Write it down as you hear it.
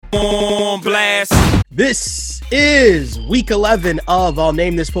On blast. This is week 11 of I'll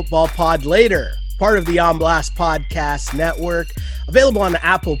Name This Football Pod Later, part of the On Blast Podcast Network, available on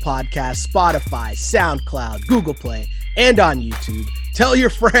Apple Podcasts, Spotify, SoundCloud, Google Play, and on YouTube. Tell your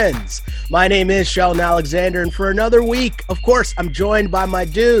friends. My name is Sheldon Alexander, and for another week, of course, I'm joined by my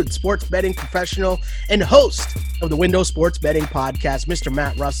dude, sports betting professional and host of the Windows Sports Betting Podcast, Mr.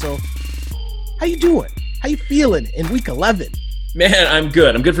 Matt Russell. How you doing? How you feeling in week 11? Man, I'm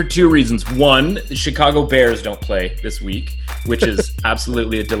good. I'm good for two reasons. One, the Chicago Bears don't play this week, which is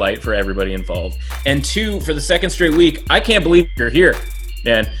absolutely a delight for everybody involved. And two, for the second straight week, I can't believe you're here.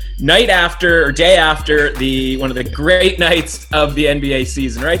 Man, night after or day after one of the great nights of the NBA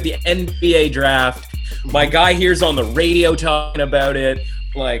season, right? The NBA draft. My guy here's on the radio talking about it.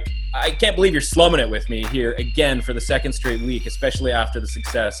 Like, I can't believe you're slumming it with me here again for the second straight week, especially after the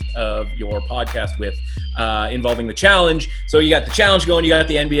success of your podcast with involving the challenge. So you got the challenge going, you got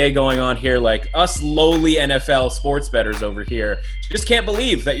the NBA going on here, like us lowly NFL sports bettors over here. Just can't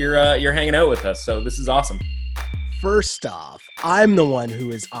believe that you're hanging out with us. So this is awesome. First off, I'm the one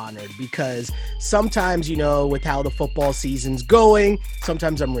who is honored because sometimes, you know, with how the football season's going,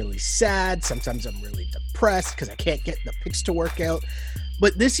 sometimes I'm really sad, sometimes I'm really depressed because I can't get the picks to work out.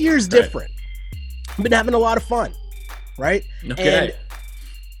 But this year's different. I've been having a lot of fun, right? Okay. And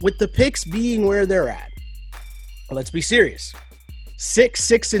with the picks being where they're at, let's be serious.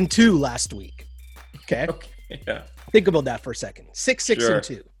 6-6-2 last week. Okay? Yeah. Think about that for a second.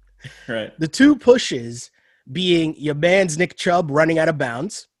 6-6-2. Right. The two pushes being your man's Nick Chubb running out of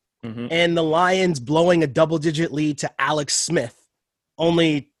bounds and the Lions blowing a double-digit lead to Alex Smith,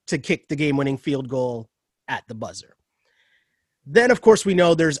 only to kick the game-winning field goal at the buzzer. Then, of course, we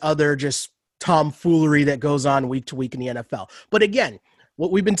know there's other just tomfoolery that goes on week to week in the NFL. But again,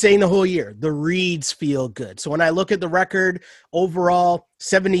 what we've been saying the whole year, the reads feel good. So when I look at the record overall,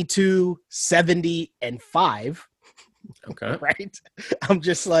 72, 70, and 5, Okay. right? I'm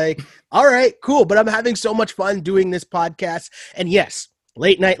just like, all right, cool. But I'm having so much fun doing this podcast. And yes,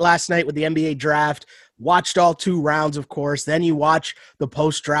 late night last night with the NBA draft, watched all 2 rounds, of course. Then you watch the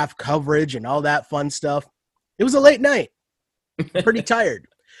post-draft coverage and all that fun stuff. It was a late night. Pretty tired,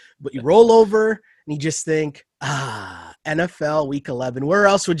 but you roll over and you just think, NFL week 11. Where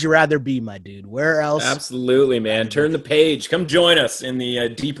else would you rather be, my dude? Where else? Absolutely, man. Turn the page. Come join us in the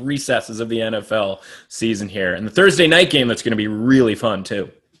deep recesses of the NFL season here. And the Thursday night game that's going to be really fun,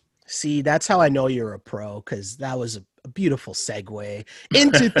 too. See, that's how I know you're a pro, because that was a beautiful segue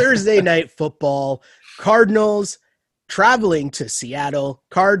into Thursday night football. Cardinals traveling to Seattle.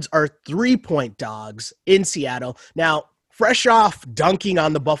 Cards are 3-point dogs in Seattle. Now, fresh off dunking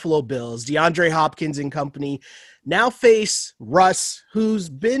on the Buffalo Bills, DeAndre Hopkins and company now face Russ, who's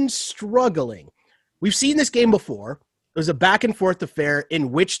been struggling. We've seen this game before. It was a back-and-forth affair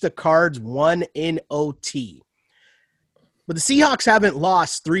in which the Cards won in OT. But the Seahawks haven't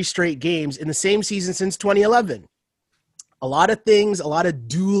lost 3 straight games in the same season since 2011. A lot of things, a lot of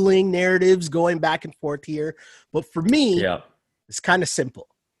dueling narratives going back and forth here. But for me, it's kind of simple.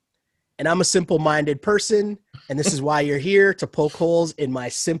 And I'm a simple-minded person, and this is why you're here, to poke holes in my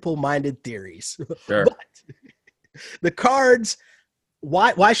simple-minded theories. Sure. But the Cards,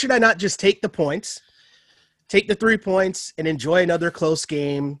 why should I not just take the points, take the 3 points, and enjoy another close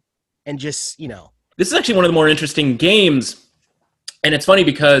game and just, you know. This is actually one of the more interesting games, and it's funny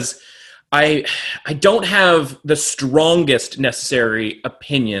because I don't have the strongest necessary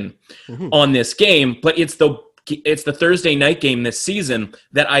opinion on this game, but it's the Thursday night game this season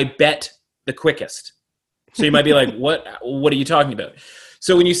that I bet the quickest. So you might be like, what are you talking about?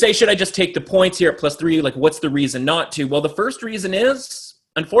 So when you say, should I just take the points here at +3, like what's the reason not to? Well, the first reason is,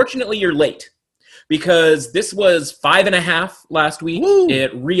 unfortunately, you're late. Because this was 5.5 last week. Woo.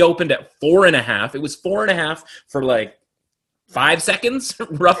 It reopened at 4.5. It was 4.5 for like 5 seconds,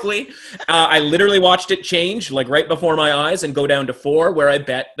 roughly. I literally watched it change like right before my eyes and go down to 4, where I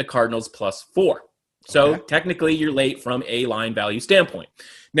bet the Cardinals +4. So technically you're late from a line value standpoint.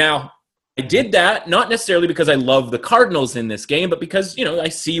 Now, I did that not necessarily because I love the Cardinals in this game, but because, you know, I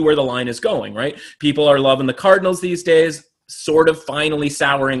see where the line is going, right? People are loving the Cardinals these days, sort of finally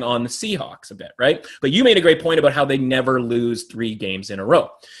souring on the Seahawks a bit, right? But you made a great point about how they never lose 3 games in a row.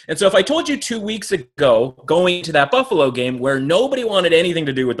 And so if I told you 2 weeks ago, going to that Buffalo game where nobody wanted anything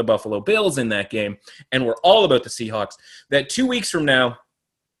to do with the Buffalo Bills in that game, and we're all about the Seahawks, that 2 weeks from now,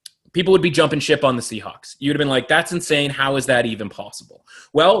 people would be jumping ship on the Seahawks. You'd have been like, that's insane. How is that even possible?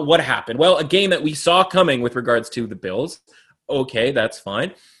 Well, what happened? Well, a game that we saw coming with regards to the Bills. Okay, that's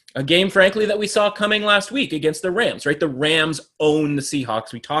fine. A game, frankly, that we saw coming last week against the Rams, right? The Rams own the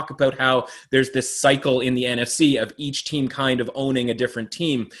Seahawks. We talk about how there's this cycle in the NFC of each team kind of owning a different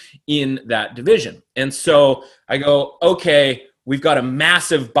team in that division. And so I go, okay, we've got a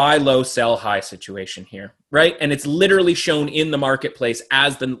massive buy low, sell high situation here, right? And it's literally shown in the marketplace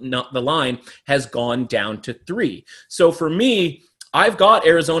as the line has gone down to 3. So for me, I've got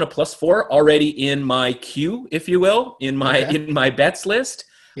Arizona +4 already in my queue, if you will, in my bets list.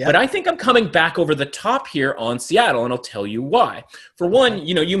 Yep. But I think I'm coming back over the top here on Seattle, and I'll tell you why. For one,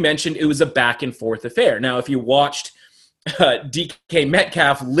 you mentioned it was a back and forth affair. Now, if you watched DK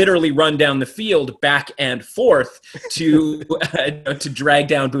Metcalf literally run down the field back and forth to drag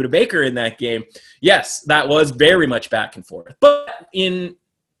down Budda Baker in that game, yes, that was very much back and forth. But in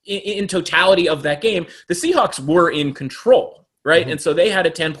totality of that game, the Seahawks were in control. Right. Mm-hmm. And so they had a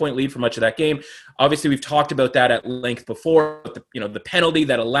 10-point lead for much of that game. Obviously, we've talked about that at length before. The penalty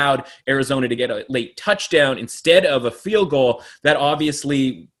that allowed Arizona to get a late touchdown instead of a field goal that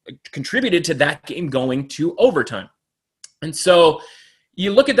obviously contributed to that game going to overtime. And so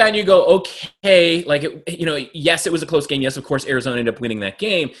you look at that and you go, okay, yes, it was a close game. Yes, of course, Arizona ended up winning that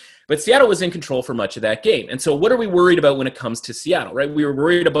game. But Seattle was in control for much of that game. And so what are we worried about when it comes to Seattle, right? We were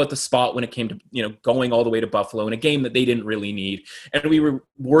worried about the spot when it came to, going all the way to Buffalo in a game that they didn't really need. And we were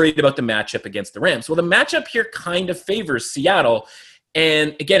worried about the matchup against the Rams. Well, the matchup here kind of favors Seattle.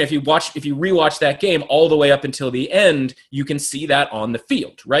 And again, if you rewatch that game all the way up until the end, you can see that on the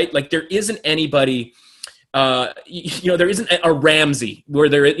field, right? Like there isn't anybody... there isn't a Ramsey where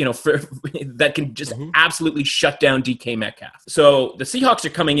that can just absolutely shut down DK Metcalf. So the Seahawks are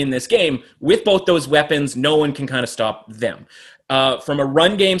coming in this game with both those weapons. No one can kind of stop them. From a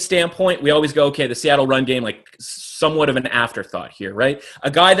run game standpoint, we always go, okay, the Seattle run game, like somewhat of an afterthought here, right?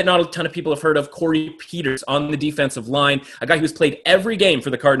 A guy that not a ton of people have heard of, Corey Peters on the defensive line, a guy who's played every game for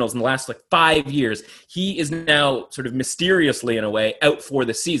the Cardinals in the last 5 years. He is now sort of mysteriously, in a way, out for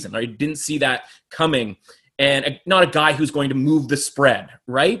the season. I didn't see that coming. And not a guy who's going to move the spread,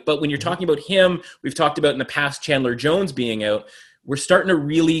 right? But when you're talking about him, we've talked about in the past Chandler Jones being out, we're starting to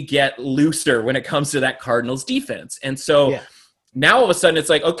really get looser when it comes to that Cardinals defense. And so now all of a sudden it's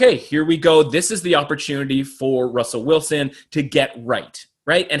like, okay, here we go. This is the opportunity for Russell Wilson to get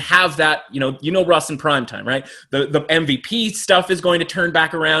right? And have that, Russ in prime time, right? The MVP stuff is going to turn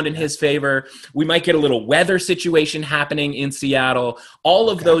back around in his favor. We might get a little weather situation happening in Seattle.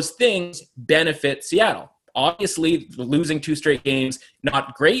 All of those things benefit Seattle. Obviously, losing 2 straight games,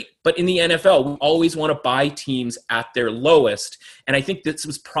 not great, but in the NFL, we always want to buy teams at their lowest. And I think this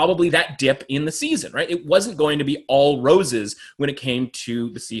was probably that dip in the season, right? It wasn't going to be all roses when it came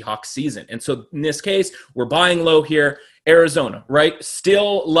to the Seahawks season. And so in this case, we're buying low here. Arizona, right?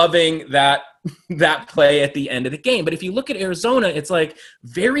 Still loving that play at the end of the game. But if you look at Arizona, it's like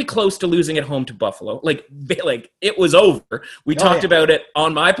very close to losing at home to Buffalo. Like it was over. We talked about it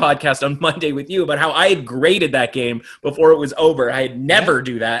on my podcast on Monday with you about how I had graded that game before it was over. I had never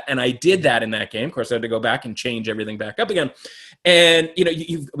do that. And I did that in that game. Of course, I had to go back and change everything back up again. And,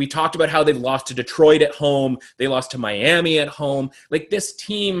 we talked about how they lost to Detroit at home. They lost to Miami at home. Like this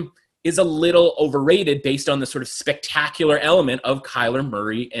team is a little overrated based on the sort of spectacular element of Kyler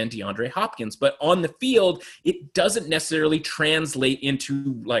Murray and DeAndre Hopkins. But on the field, it doesn't necessarily translate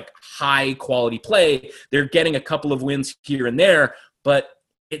into like high quality play. They're getting a couple of wins here and there, but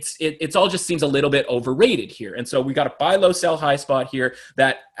it's all just seems a little bit overrated here. And so we got a buy low, sell high spot here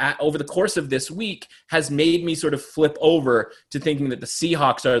that over the course of this week has made me sort of flip over to thinking that the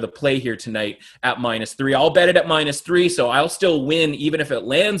Seahawks are the play here tonight at -3. I'll bet it at -3, so I'll still win even if it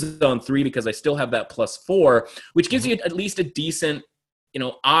lands on 3 because I still have that +4, which gives you at least a decent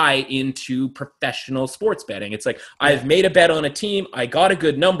eye into professional sports betting. It's like, I've made a bet on a team, I got a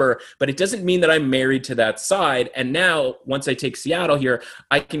good number, but it doesn't mean that I'm married to that side. And now, once I take Seattle here,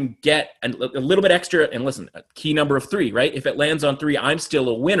 I can get a little bit extra. And listen, a key number of 3, right? If it lands on 3, I'm still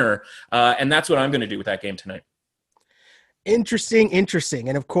a winner. And that's what I'm going to do with that game tonight. Interesting.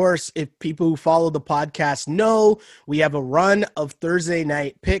 And of course, if people who follow the podcast know, we have a run of Thursday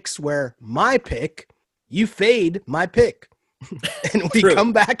night picks where my pick, you fade my pick. And we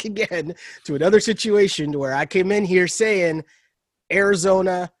come back again to another situation where I came in here saying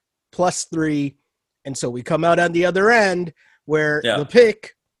Arizona +3. And so we come out on the other end where the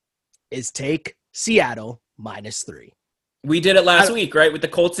pick is take Seattle -3. We did it last week, right? With the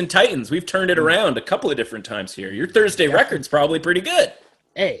Colts and Titans. We've turned it around a couple of different times here. Your Thursday record's probably pretty good.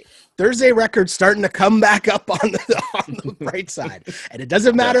 Hey, Thursday record's starting to come back up on the right side. And it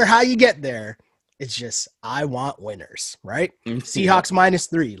doesn't matter how you get there. It's just, I want winners, right? Seahawks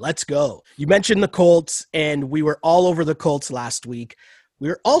 -3. Let's go. You mentioned the Colts, and we were all over the Colts last week.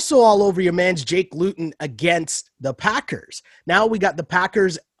 We're also all over your man's Jake Luton against the Packers. Now we got the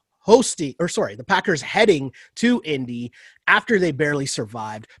Packers the Packers heading to Indy after they barely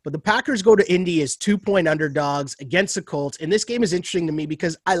survived. But the Packers go to Indy as 2-point underdogs against the Colts. And this game is interesting to me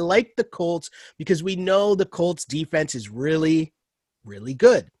because I like the Colts because we know the Colts defense is really, really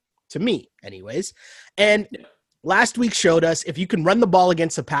good, to me anyways. And last week showed us if you can run the ball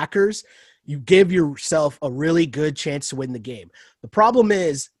against the Packers, you give yourself a really good chance to win the game. The problem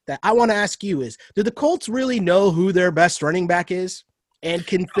is that I want to ask you is, do the Colts really know who their best running back is? And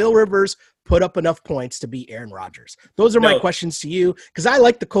can Phil Rivers put up enough points to beat Aaron Rodgers? Those are my questions to you because I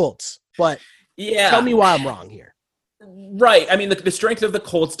like the Colts, but tell me why I'm wrong here. Right. I mean, the strength of the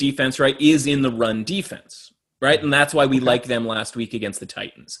Colts defense, right, is in the run defense, right? And that's why we liked them last week against the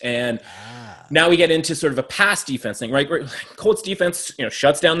Titans. And now we get into sort of a pass defense thing, right? Colts defense,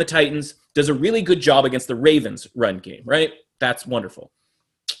 shuts down the Titans, does a really good job against the Ravens run game, right? That's wonderful.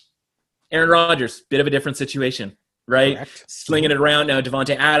 Aaron Rodgers, bit of a different situation, right? Correct. Slinging it around now.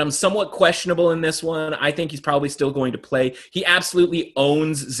 Devontae Adams, somewhat questionable in this one. I think he's probably still going to play. He absolutely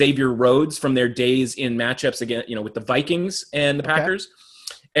owns Xavier Rhodes from their days in matchups again, with the Vikings and the Packers.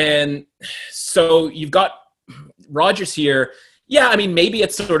 And so you've got Rodgers here. Yeah, I mean, maybe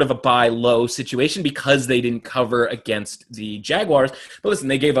it's sort of a buy low situation because they didn't cover against the Jaguars. But listen,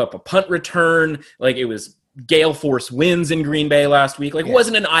 they gave up a punt return. Like, it was gale force winds in Green Bay last week. Like, it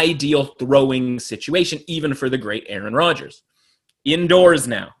wasn't an ideal throwing situation, even for the great Aaron Rodgers. Indoors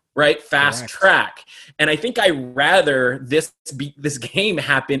now, right? Fast track. And I think I'd rather this game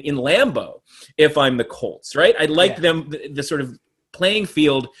happen in Lambeau if I'm the Colts, right? I'd like them, the sort of playing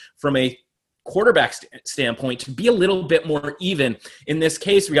field from a quarterback standpoint to be a little bit more even. In this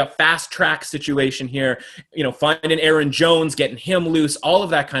case, we got fast track situation here, finding Aaron Jones, getting him loose, all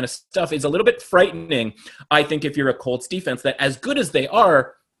of that kind of stuff is a little bit frightening. I think if you're a Colts defense, that as good as they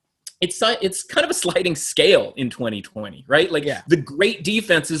are, it's kind of a sliding scale in 2020, right? Like the great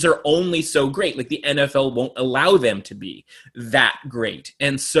defenses are only so great. Like the NFL won't allow them to be that great.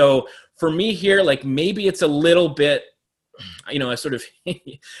 And so for me here, like maybe it's a little bit, a sort of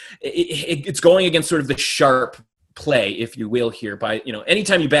it's going against sort of the sharp play, if you will, here by,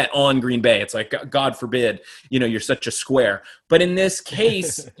 anytime you bet on Green Bay, it's like, God forbid, you're such a square. But in this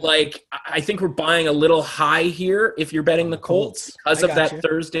case, like, I think we're buying a little high here if you're betting the Colts because of that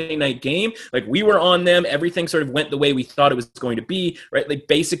Thursday night game. Like, we were on them. Everything sort of went the way we thought it was going to be, right? They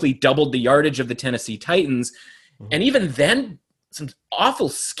basically doubled the yardage of the Tennessee Titans. And even then, some awful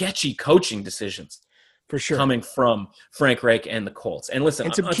sketchy coaching decisions. For sure. Coming from Frank Reich and the Colts. And listen,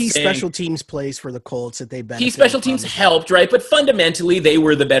 and some key special teams plays for the Colts that they benefited. Key special teams helped, right? But fundamentally, they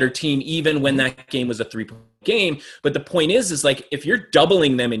were the better team even when that game was a 3-point game. But the point is like, if you're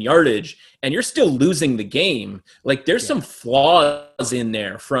doubling them in yardage and you're still losing the game, like there's some flaws in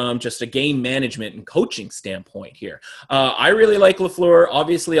there from just a game management and coaching standpoint here. I really like LaFleur.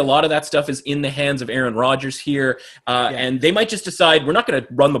 Obviously, a lot of that stuff is in the hands of Aaron Rodgers here. And they might just decide we're not going to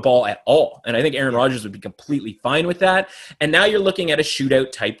run the ball at all. And I think Aaron Rodgers would be completely fine with that. And now you're looking at a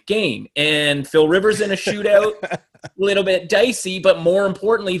shootout type game. And Phil Rivers in a shootout, a little bit dicey, but more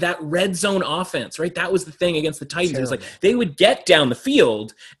importantly, that red zone offense, right? That was the thing against the Titans. It was like they would get down the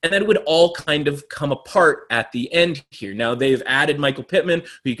field and then it would all kind of come apart at the end here. Now they've added Michael Pittman,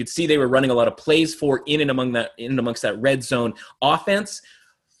 who you could see they were running a lot of plays for in and amongst that red zone offense.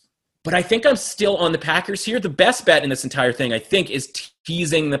 But I think I'm still on the Packers here. The best bet in this entire thing, I think, is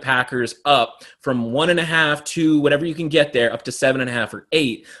teasing the Packers up from 1.5 to whatever you can get there, up to 7.5 or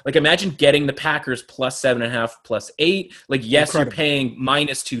 8. Like, imagine getting the Packers plus 7.5 plus 8. Like, yes, Incredible. You're paying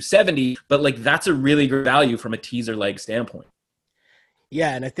minus 270, but like that's a really good value from a teaser leg standpoint.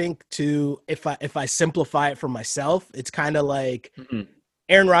 Yeah, and I think too, if I simplify it for myself, it's kind of like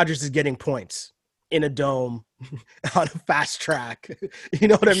Aaron Rodgers is getting points in a dome on a fast track. You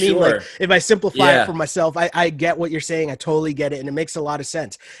know what I mean? Sure. Like, if I simplify it for myself, I get what you're saying. I totally get it. And it makes a lot of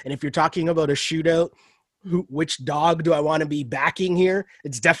sense. And if you're talking about a shootout, which dog do I want to be backing here?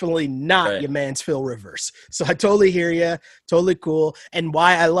 It's definitely not your man's Phil Rivers. So I totally hear you. Totally cool. And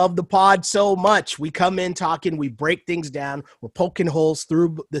why I love the pod so much. We come in talking, we break things down. We're poking holes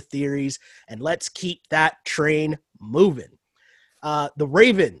through the theories, and let's keep that train moving. The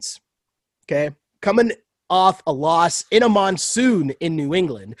Ravens, okay, coming off a loss in a monsoon in New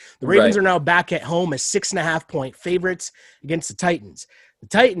England. The Ravens are now back at home as 6.5-point favorites against the Titans. The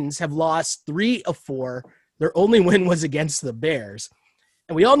Titans have lost 3 of 4. Their only win was against the Bears.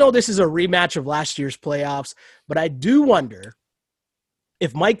 And we all know this is a rematch of last year's playoffs, but I do wonder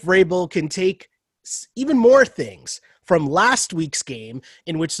if Mike Vrabel can take even more things from last week's game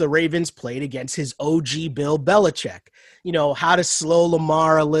in which the Ravens played against his OG Bill Belichick. You know, how to slow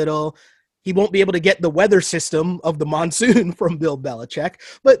Lamar a little. He won't be able to get the weather system of the monsoon from Bill Belichick,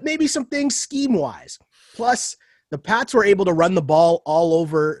 but maybe some things scheme-wise. Plus, the Pats were able to run the ball all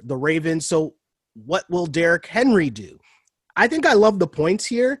over the Ravens, so what will Derrick Henry do? I think I love the points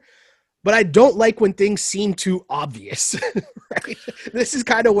here, but I don't like when things seem too obvious. Right? This is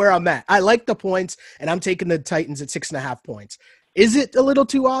kind of where I'm at. I like the points, and I'm taking the Titans at 6.5 points. Is it a little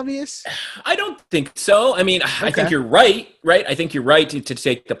too obvious? I don't think so. I mean, I think you're right? I think you're right to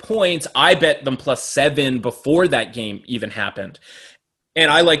take the points. I bet them +7 before that game even happened.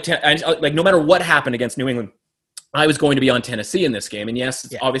 And I like no matter what happened against New England, I was going to be on Tennessee in this game. And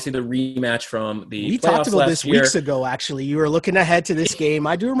yes, obviously the rematch from the We talked about this weeks ago, actually. You were looking ahead to this game.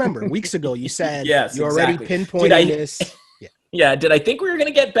 I do remember weeks ago you said you already pinpointed this. Yeah, did I think we were going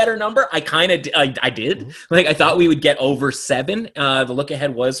to get better number? I kind of I did. Mm-hmm. Like I thought we would get over 7. The look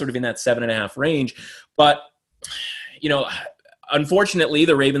ahead was sort of in that 7.5 range. But, you know, unfortunately,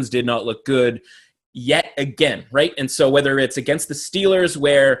 the Ravens did not look good yet again, right? And so whether it's against the Steelers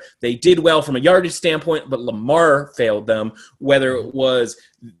where they did well from a yardage standpoint, but Lamar failed them, whether it was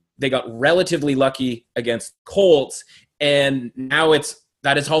they got relatively lucky against Colts, and now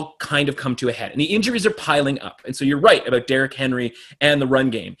that has all kind of come to a head. And the injuries are piling up. And so you're right about Derrick Henry and the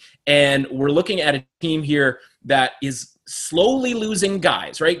run game. And we're looking at a team here that is slowly losing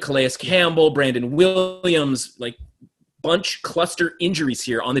guys, right? Calais Campbell, Brandon Williams, like bunch cluster injuries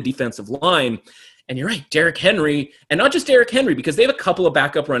here on the defensive line. And you're right, Derrick Henry, and not just Derrick Henry, because they have a couple of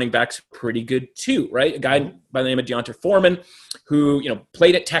backup running backs pretty good too, right? A guy by the name of Deonta Foreman, who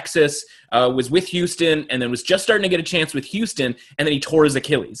played at Texas, was with Houston, and then was just starting to get a chance with Houston, and then he tore his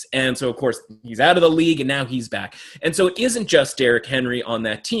Achilles. And so, of course, he's out of the league, and now he's back. And so it isn't just Derrick Henry on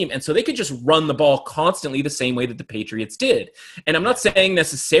that team. And so they could just run the ball constantly the same way that the Patriots did. And I'm not saying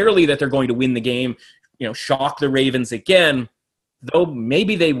necessarily that they're going to win the game, shock the Ravens again, though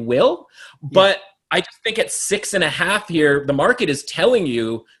maybe they will. But I just think at 6.5 here, the market is telling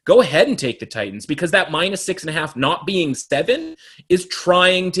you, go ahead and take the Titans, because that -6.5 not being 7 is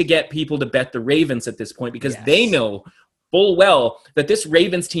trying to get people to bet the Ravens at this point, because they know full well that this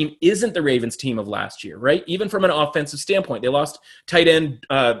Ravens team isn't the Ravens team of last year, right? Even from an offensive standpoint, they lost tight end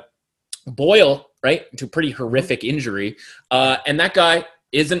Boyle, right, to a pretty horrific injury. And that guy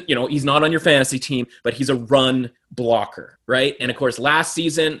isn't, he's not on your fantasy team, but he's a run blocker, right? And of course, last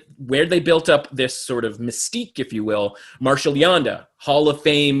season, where they built up this sort of mystique, if you will, Marshall Yanda, Hall of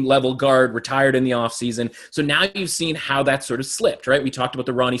Fame level guard, retired in the offseason. So now you've seen how that sort of slipped, right? We talked about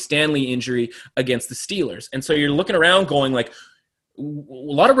the Ronnie Stanley injury against the Steelers. And so you're looking around going like, a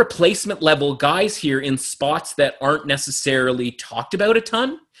lot of replacement level guys here in spots that aren't necessarily talked about a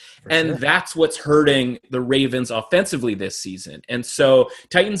ton. And that's what's hurting the Ravens offensively this season. And so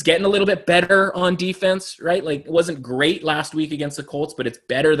Titans getting a little bit better on defense, right? Like it wasn't great last week against the Colts, but it's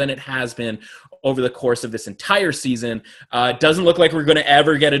better than it has been over the course of this entire season. Doesn't look like we're going to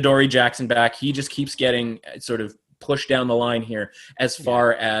ever get Adoree Jackson back. He just keeps getting sort of push down the line here as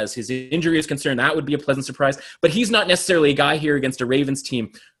far as his injury is concerned. That would be a pleasant surprise, but he's not necessarily a guy here against a Ravens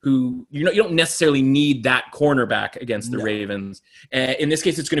team who, you don't necessarily need that cornerback against the Ravens. In this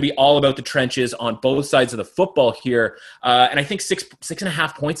case, it's going to be all about the trenches on both sides of the football here. And I think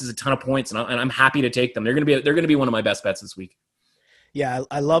 6.5 points is a ton of points, and I'm happy to take them. They're going to be one of my best bets this week. Yeah,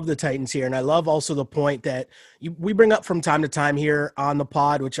 I love the Titans here, and I love also the point that we bring up from time to time here on the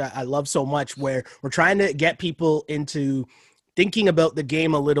pod, which I love so much, where we're trying to get people into thinking about the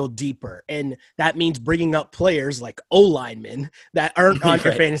game a little deeper, and that means bringing up players like O-linemen that aren't on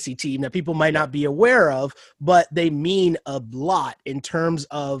your fantasy team that people might not be aware of, but they mean a lot in terms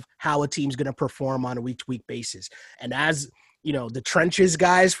of how a team's going to perform on a week-to-week basis. And as the trenches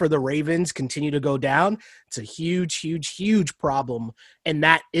guys for the Ravens continue to go down, it's a huge, huge, huge problem. And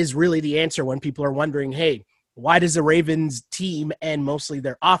that is really the answer when people are wondering, hey, why does the Ravens team and mostly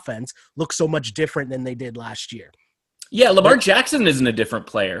their offense look so much different than they did last year? Yeah, Lamar Jackson isn't a different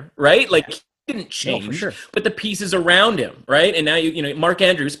player, right? Like, he didn't change, for sure. But the pieces around him, right? And now, Mark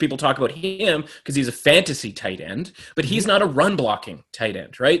Andrews, people talk about him because he's a fantasy tight end, but he's not a run-blocking tight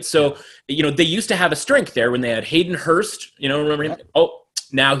end, right? So, they used to have a strength there when they had Hayden Hurst, remember him? Oh,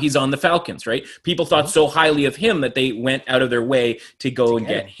 now he's on the Falcons, right? People thought so highly of him that they went out of their way to go and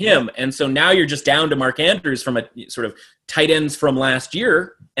get him. And so now you're just down to Mark Andrews from a sort of tight ends from last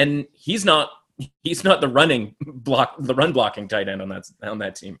year, and he's not the run blocking tight end on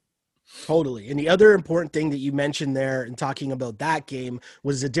that team. Totally. And the other important thing that you mentioned there in talking about that game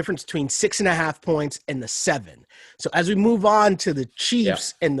was the difference between 6.5 points and the 7. So as we move on to the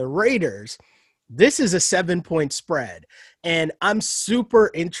Chiefs and the Raiders, This is a 7-point spread. And I'm super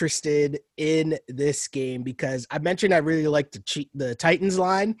interested in this game because I mentioned I really like the Titans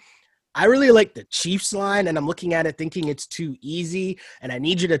line. I really like the Chiefs line, and I'm looking at it thinking it's too easy. And I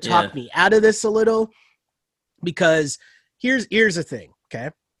need you to talk me out of this a little because here's the thing,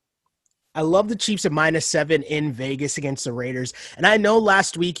 okay? I love the Chiefs at -7 in Vegas against the Raiders. And I know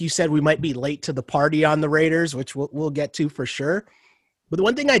last week you said we might be late to the party on the Raiders, which we'll get to for sure. But the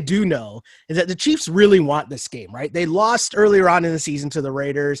one thing I do know is that the Chiefs really want this game, right? They lost earlier on in the season to the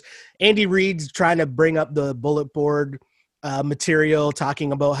Raiders. Andy Reid's trying to bring up the bullet board material,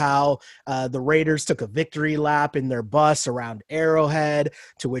 talking about how the Raiders took a victory lap in their bus around Arrowhead,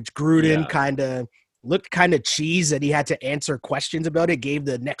 to which Gruden kind of looked kind of cheese that he had to answer questions about it, gave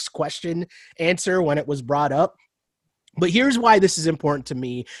the next question answer when it was brought up. But here's why this is important to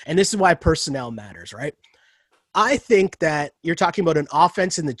me, and this is why personnel matters, right? I think that you're talking about an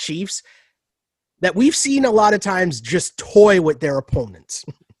offense in the Chiefs that we've seen a lot of times just toy with their opponents,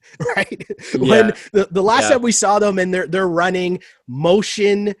 right? When the last time we saw them and they're running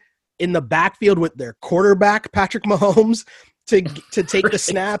motion in the backfield with their quarterback, Patrick Mahomes, to take the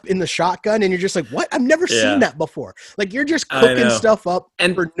snap in the shotgun, and you're just like, what? I've never seen that before. Like, you're just cooking stuff up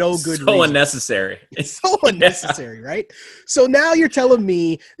and for no good reason. So unnecessary. It's so unnecessary, right? So now you're telling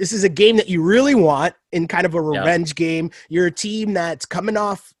me this is a game that you really want in kind of a revenge game. You're a team that's coming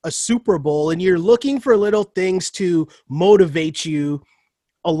off a Super Bowl, and you're looking for little things to motivate you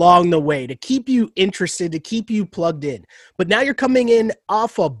along the way, to keep you interested, to keep you plugged in. But now you're coming in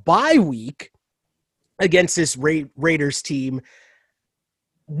off a bye week against this Raiders team.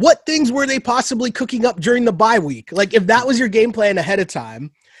 What things were they possibly cooking up during the bye week? Like, if that was your game plan ahead of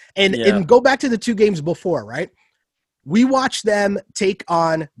time, and go back to the two games before, right? We watched them take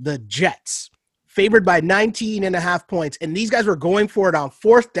on the Jets, favored by 19.5 points, and these guys were going for it on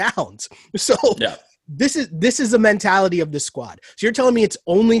fourth downs. So this is the mentality of the squad. So you're telling me it's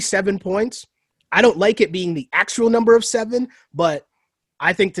only 7 points? I don't like it being the actual number of 7, but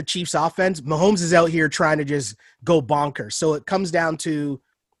I think the Chiefs offense, Mahomes is out here trying to just go bonkers. So it comes down to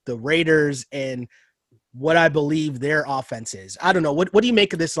the Raiders and what I believe their offense is. I don't know. What do you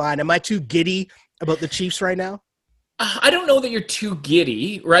make of this line? Am I too giddy about the Chiefs right now? I don't know that you're too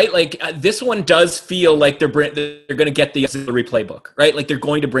giddy, right? Like this one does feel like they're going to get the auxiliary playbook, right? Like they're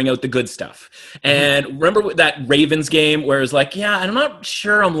going to bring out the good stuff. And remember that Ravens game where it was like, yeah, I'm not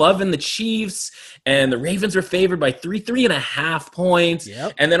sure I'm loving the Chiefs, and the Ravens were favored by 3.5 points.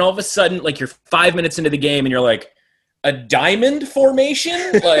 Yep. And then all of a sudden, like you're 5 minutes into the game and you're like, a diamond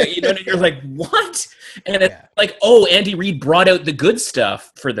formation? Like, you know, you're like, what? And it's like, oh, Andy Reid brought out the good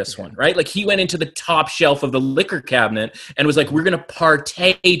stuff for this one, right? Like he went into the top shelf of the liquor cabinet and was like, we're going to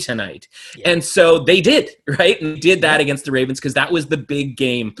partay tonight. And so they did, right? And did that against the Ravens because that was the big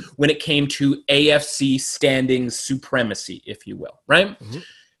game when it came to AFC standings supremacy, if you will, right?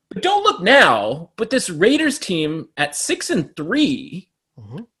 But don't look now, but this Raiders team at 6-3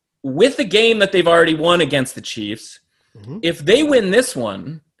 with a game that they've already won against the Chiefs, if they win this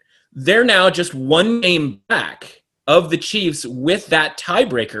one, they're now just one game back of the Chiefs with that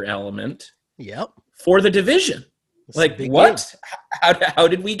tiebreaker element for the division. That's like, what? How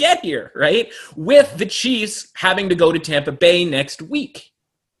did we get here, right? With the Chiefs having to go to Tampa Bay next week.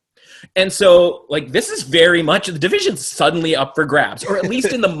 And so, like, this is very much the division's suddenly up for grabs, or at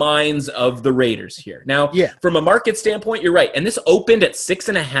least in the minds of the Raiders here. Now, from a market standpoint, you're right. And this opened at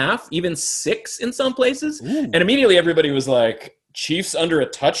 6.5, even 6 in some places. And immediately everybody was like, Chiefs under a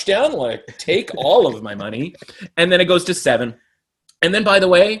touchdown? Like, take all of my money. And then it goes to 7. And then, by the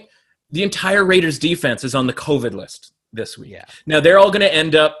way, the entire Raiders defense is on the COVID list this week. Now, they're all going to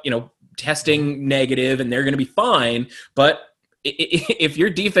end up, you know, testing negative, and they're going to be fine. But if your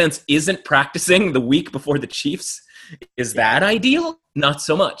defense isn't practicing the week before the Chiefs, is that ideal? Not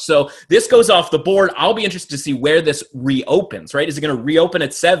so much. So this goes off the board. I'll be interested to see where this reopens, right? Is it going to reopen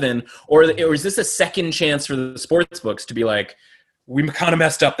at 7, or is this a second chance for the sports books to be like, we kind of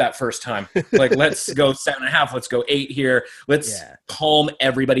messed up that first time. Like, let's go 7.5. Let's go 8 here. Let's calm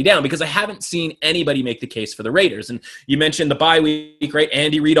everybody down, because I haven't seen anybody make the case for the Raiders. And you mentioned the bye week, right?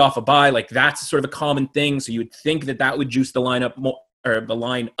 Andy Reid off a bye, like that's sort of a common thing. So you would think that would juice the line up more, or the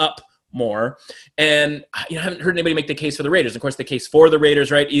line up more. And I haven't heard anybody make the case for the Raiders. Of course, the case for the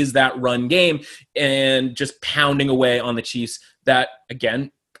Raiders, right, is that run game and just pounding away on the Chiefs that,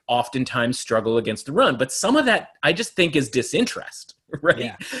 again, oftentimes struggle against the run. But some of that I just think is disinterest,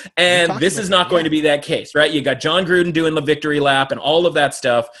 right? And this is not going to be that case, right? You got John Gruden doing the victory lap and all of that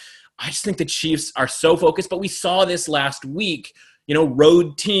stuff. I just think the Chiefs are so focused, but we saw this last week, you know,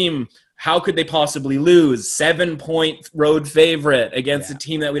 road team how could they possibly lose? 7-point road favorite against a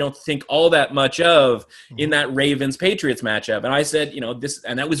team that we don't think all that much of in that Ravens-Patriots matchup. And I said,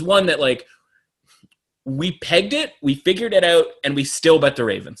 and that was one that, like, we pegged it, we figured it out, and we still bet the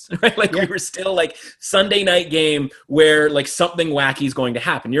Ravens, right? Like, we were still, like, Sunday night game where, like, something wacky is going to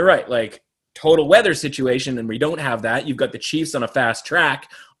happen. You're right, like, total weather situation, and we don't have that. You've got the Chiefs on a fast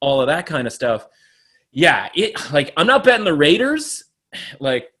track, all of that kind of stuff. Yeah, I'm not betting the Raiders,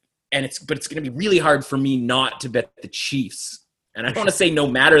 like, but it's going to be really hard for me not to bet the Chiefs. And I don't want to say no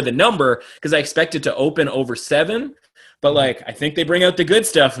matter the number, because I expect it to open over 7. But, like, I think they bring out the good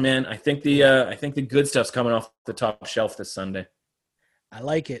stuff, man. I think the good stuff's coming off the top shelf this Sunday. I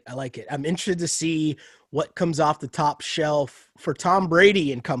like it. I'm interested to see what comes off the top shelf for Tom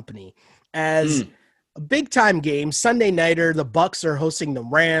Brady and company. As a big-time game, Sunday nighter, the Bucs are hosting the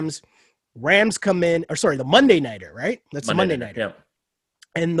Rams. Rams come in, the Monday nighter, right? That's the Monday nighter. Yeah.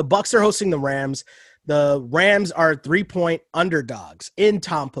 And the Bucs are hosting the Rams. The Rams are 3-point underdogs in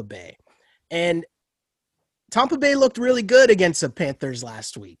Tampa Bay. And Tampa Bay looked really good against the Panthers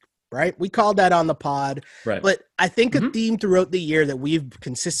last week, right? We called that on the pod. Right. But I think a theme throughout the year that we've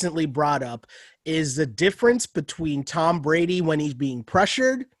consistently brought up is the difference between Tom Brady when he's being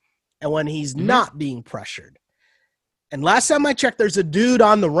pressured and when he's not being pressured. And last time I checked, there's a dude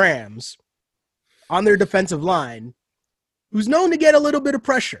on the Rams, on their defensive line, who's known to get a little bit of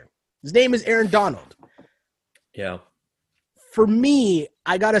pressure. His name is Aaron Donald. Yeah. For me,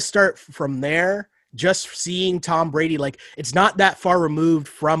 I got to start from there. Just seeing Tom Brady, like, it's not that far removed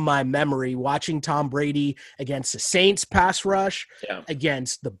from my memory watching Tom Brady against the Saints pass rush,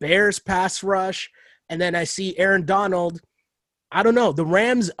 against the Bears pass rush, and then I see Aaron Donald. I don't know. The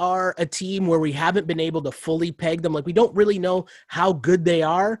Rams are a team where we haven't been able to fully peg them. Like, we don't really know how good they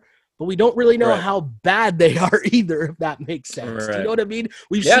are, but we don't really know how bad they are either, if that makes sense. Do you know what I mean?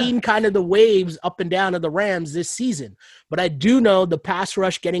 We've seen kind of the waves up and down of the Rams this season, but I do know the pass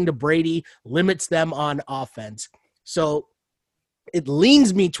rush getting to Brady limits them on offense. So it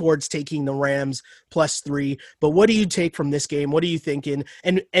leans me towards taking the Rams +3, but what do you take from this game? What are you thinking?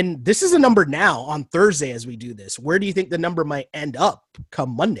 And this is a number now on Thursday as we do this. Where do you think the number might end up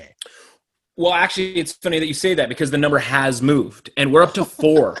come Monday? Well, actually, it's funny that you say that because the number has moved, and we're up to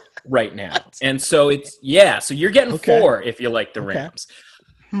 4 right now. And so so you're getting 4 if you like the Rams.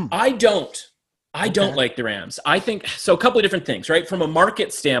 I don't like the Rams. I think, so a couple of different things, right? From a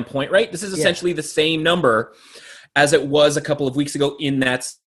market standpoint, right? This is essentially the same number as it was a couple of weeks ago in that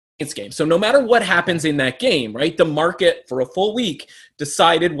Saints game. So no matter what happens in that game, right, the market for a full week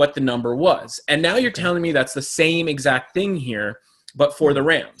decided what the number was. And now you're telling me that's the same exact thing here, but for the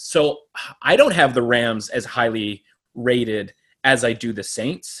Rams. So I don't have the Rams as highly rated as I do the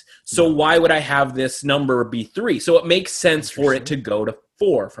Saints. So why would I have this number be 3? So it makes sense for it to go to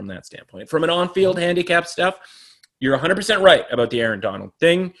 4 from that standpoint. From an on-field handicap stuff, you're 100% right about the Aaron Donald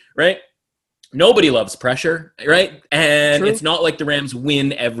thing, right? Nobody loves pressure, right? And it's not like the Rams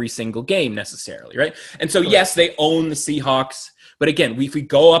win every single game necessarily, right? And so, yes, they own the Seahawks. But again, if we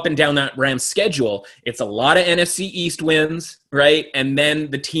go up and down that Rams schedule, it's a lot of NFC East wins, right? And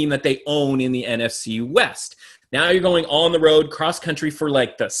then the team that they own in the NFC West. Now you're going on the road, cross country for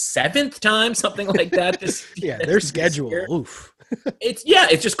like the 7th time, something like that. Their schedule. Oof. It's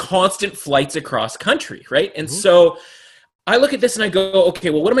just constant flights across country, right? And so I look at this and I go, okay,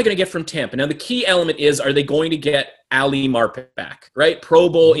 well, what am I going to get from Tampa? Now, the key element is, are they going to get Ali Marpet back, right? Pro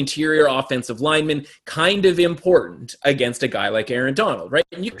Bowl interior offensive lineman, kind of important against a guy like Aaron Donald, right?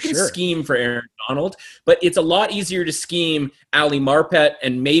 And you can scheme for Aaron Donald, but it's a lot easier to scheme Ali Marpet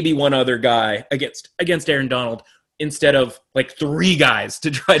and maybe one other guy against Aaron Donald instead of like 3 guys to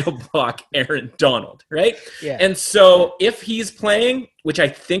try to block Aaron Donald, right? Yeah. And so if he's playing, which I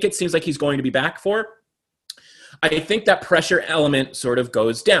think it seems like he's going to be back for, I think that pressure element sort of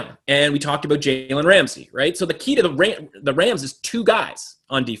goes down. And we talked about Jalen Ramsey, right? So the key to the Rams is 2 guys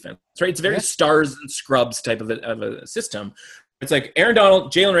on defense, right? It's very stars and scrubs type of a system. It's like Aaron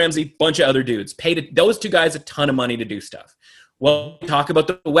Donald, Jalen Ramsey, bunch of other dudes. Paid those 2 guys a ton of money to do stuff. Well, we talk about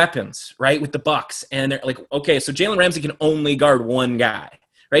the weapons, right, with the Bucs. And they're like, okay, so Jalen Ramsey can only guard 1 guy.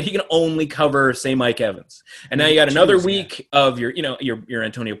 Right, he can only cover, say, Mike Evans, and now you got another week of your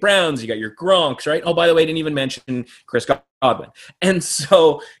Antonio Browns, you got your Gronks, right? Oh, by the way, I didn't even mention Chris Godwin, and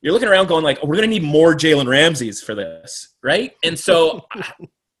so you're looking around going like, oh, we're going to need more Jalen Ramseys for this, right? And so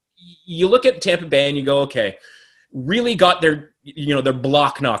you look at Tampa Bay and you go, okay, really got their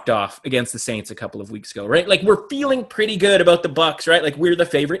block knocked off against the Saints a couple of weeks ago, right? Like, we're feeling pretty good about the Bucs, right? Like, we're the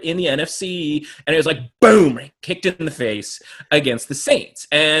favorite in the NFC, and it was like, boom, kicked in the face against the Saints.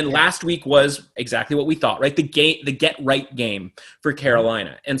 And last week was exactly what we thought, right? The get-right game for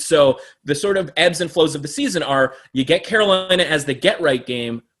Carolina. And so the sort of ebbs and flows of the season are, you get Carolina as the get-right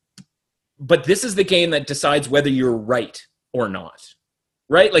game, but this is the game that decides whether you're right or not.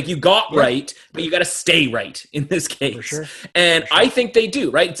 Right? Like, you got right, but you got to stay right in this case. For sure. And I think they do,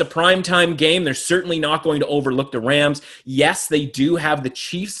 right? It's a primetime game. They're certainly not going to overlook the Rams. Yes, they do have the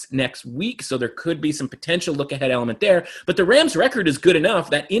Chiefs next week, so there could be some potential look-ahead element there. But the Rams' record is good enough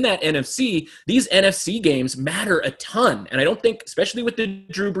that in that NFC, these NFC games matter a ton. And I don't think, especially with the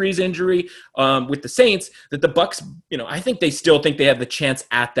Drew Brees injury with the Saints, that the Bucs, I think they still think they have the chance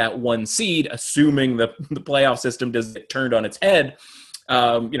at that 1 seed, assuming the playoff system doesn't get turned on its head.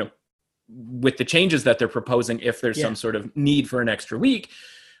 With the changes that they're proposing, if there's some sort of need for an extra week.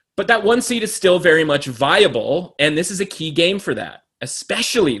 But that 1 seed is still very much viable, and this is a key game for that,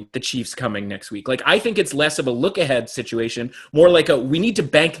 especially the Chiefs coming next week. Like, I think it's less of a look-ahead situation, more like we need to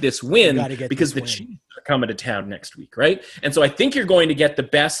bank this win because the Chiefs are coming to town next week, right? And so I think you're going to get the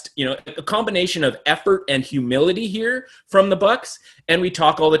best, a combination of effort and humility here from the Bucs. And we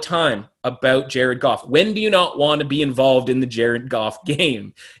talk all the time about Jared Goff. When do you not want to be involved in the Jared Goff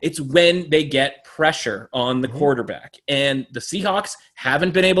game? It's when they get pressure on the quarterback. And the Seahawks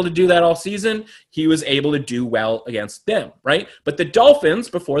haven't been able to do that all season. He was able to do well against them, right? But the Dolphins,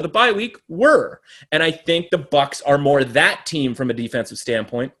 before the bye week, were. And I think the Bucs are more that team from a defensive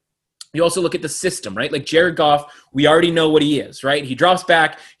standpoint. You also look at the system, right? Like, Jared Goff, we already know what he is, right? He drops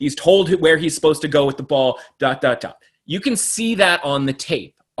back. He's told where he's supposed to go with the ball, ... You can see that on the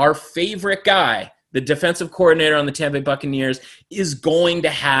tape. Our favorite guy, the defensive coordinator on the Tampa Bay Buccaneers, is going to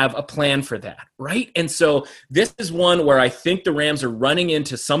have a plan for that, right? And so this is one where I think the Rams are running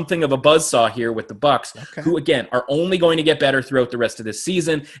into something of a buzzsaw here with the Bucs, who, again, are only going to get better throughout the rest of this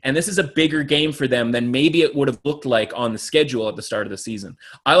season. And this is a bigger game for them than maybe it would have looked like on the schedule at the start of the season.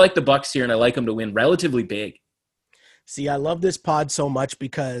 I like the Bucs here, and I like them to win relatively big. See, I love this pod so much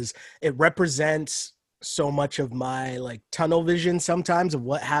because it represents so much of my tunnel vision sometimes of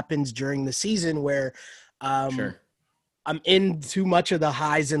what happens during the season, where I'm in too much of the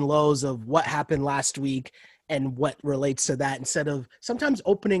highs and lows of what happened last week and what relates to that, instead of sometimes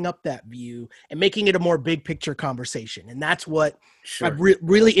opening up that view and making it a more big picture conversation. And that's what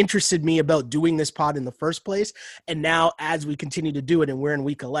really interested me about doing this pod in the first place. And now, as we continue to do it and we're in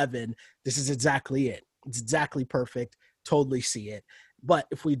week 11, this is exactly it. It's exactly perfect. Totally see it. But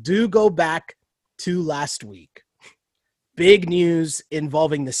if we do go back to last week, big news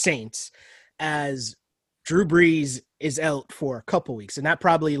involving the Saints, as Drew Brees is out for a couple weeks. And that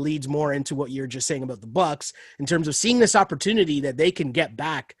probably leads more into what you're just saying about the Bucs in terms of seeing this opportunity that they can get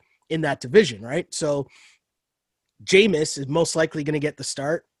back in that division, right? So Jameis is most likely going to get the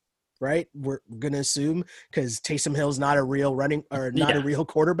start, right? We're going to assume, because Taysom Hill's not a real a real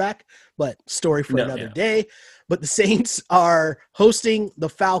quarterback, but story for another day. But the Saints are hosting the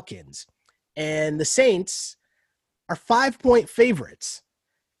Falcons. And the Saints are 5-point favorites.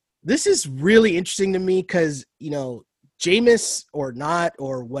 This is really interesting to me because, Jameis or not,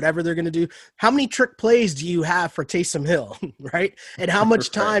 or whatever they're going to do, how many trick plays do you have for Taysom Hill, right? And how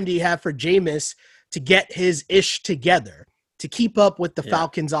much time do you have for Jameis to get his ish together, to keep up with the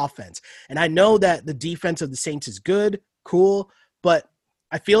Falcons offense? And I know that the defense of the Saints is good, cool, but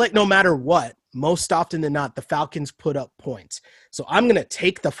I feel like no matter what, most often than not, the Falcons put up points. So I'm going to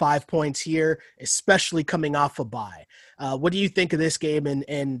take the 5 points here, especially coming off a bye. What do you think of this game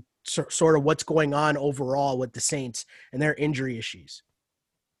and sort of what's going on overall with the Saints and their injury issues?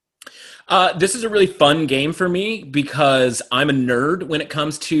 This is a really fun game for me because I'm a nerd when it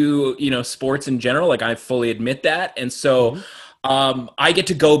comes to, sports in general. Like, I fully admit that. And so I get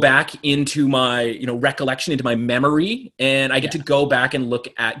to go back into my, recollection, into my memory, and I get to go back and look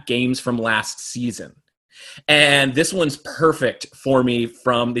at games from last season. And this one's perfect for me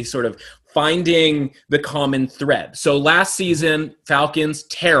from the sort of finding the common thread. So last season, Falcons,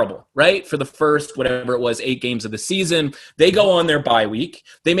 terrible, right? For the first, 8 games of the season. They go on their bye week.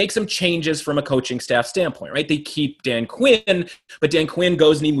 They make some changes from a coaching staff standpoint, right? They keep Dan Quinn, but Dan Quinn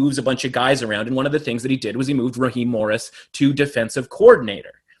goes and he moves a bunch of guys around. And one of the things that he did was he moved Raheem Morris to defensive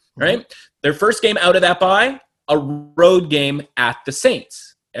coordinator, right? Their first game out of that bye, a road game at the Saints.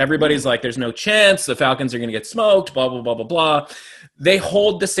 Everybody's like, there's no chance. The Falcons are going to get smoked, blah, blah, blah, blah, blah. They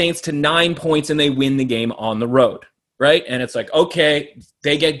hold the Saints to 9 points and they win the game on the road, right? And it's like, okay,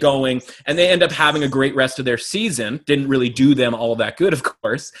 they get going and they end up having a great rest of their season. Didn't really do them all that good, of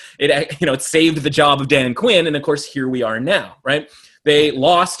course. It saved the job of Dan Quinn. And of course, here we are now, right? They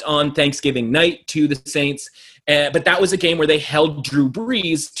lost on Thanksgiving night to the Saints, but that was a game where they held Drew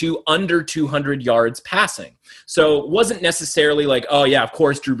Brees to under 200 yards passing. So it wasn't necessarily like, oh yeah, of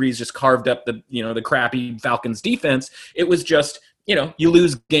course Drew Brees just carved up the crappy Falcons defense. It was just, you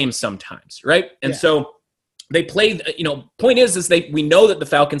lose games sometimes, right? And so they played, point is we know that the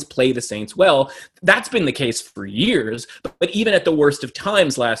Falcons play the Saints well. That's been the case for years. But even at the worst of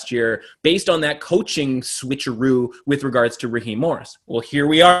times last year, based on that coaching switcheroo with regards to Raheem Morris. Well, here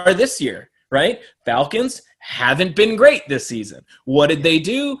we are this year, right? Falcons haven't been great this season. What did they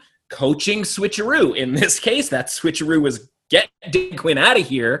do? Coaching switcheroo. In this case, that switcheroo was get Dan Quinn out of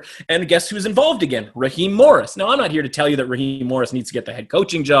here, and guess who's involved again? Raheem Morris. Now, I'm not here to tell you that Raheem Morris needs to get the head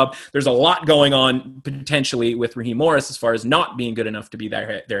coaching job. There's a lot going on potentially with Raheem Morris as far as not being good enough to be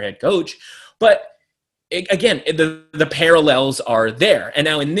their head coach. But again, the parallels are there. And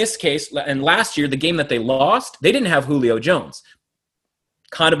now in this case, and last year, the game that they lost, they didn't have Julio Jones.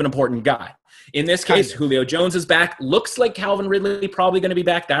 Kind of an important guy. In this case, Julio Jones is back. Looks like Calvin Ridley probably going to be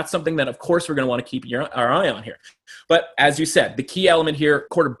back. That's something that, of course, we're going to want to keep our eye on here. But as you said, the key element here,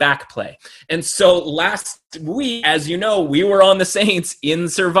 quarterback play. And so last week, as you know, we were on the Saints in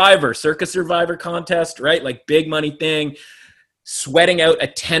Circa Survivor contest, right? Like big money thing. Sweating out a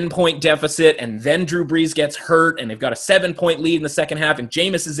 10-point deficit, and then Drew Brees gets hurt, and they've got a 7-point lead in the second half, and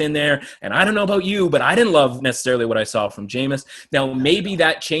Jameis is in there. And I don't know about you, but I didn't love necessarily what I saw from Jameis. Now, maybe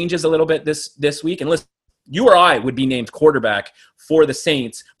that changes a little bit this week. And listen, you or I would be named quarterback for the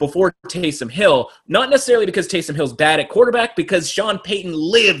Saints before Taysom Hill, not necessarily because Taysom Hill's bad at quarterback, because Sean Payton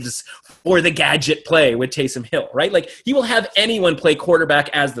lives for the gadget play with Taysom Hill, right? Like, he will have anyone play quarterback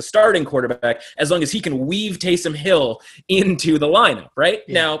as the starting quarterback as long as he can weave Taysom Hill into the lineup, right?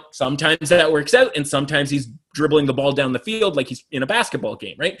 Yeah. Now, sometimes that works out, and sometimes he's dribbling the ball down the field like he's in a basketball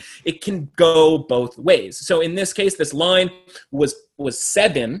game, right? It can go both ways. So in this case, this line was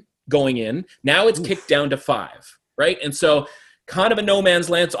 7 going in. Now it's kicked down to 5, right? And so kind of a no man's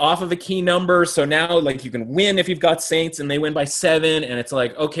land. It's off of a key number. So now, like, you can win if you've got Saints and they win by 7. And it's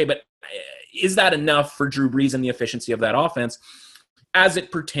like, okay, but is that enough for Drew Brees and the efficiency of that offense as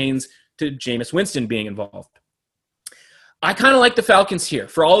it pertains to Jameis Winston being involved? I kind of like the Falcons here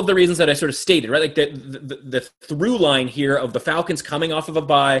for all of the reasons that I sort of stated, right? Like the through line here of the Falcons coming off of a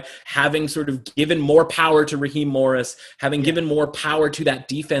bye, having sort of given more power to Raheem Morris, having given more power to that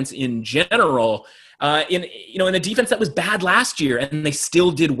defense in general, in a defense that was bad last year, and they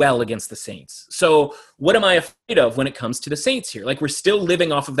still did well against the Saints. So what am I afraid of when it comes to the Saints here? Like, we're still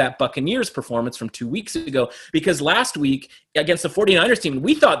living off of that Buccaneers performance from 2 weeks ago, because last week against the 49ers team,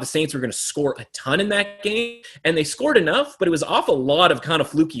 we thought the Saints were going to score a ton in that game, and they scored enough, but it was off a lot of kind of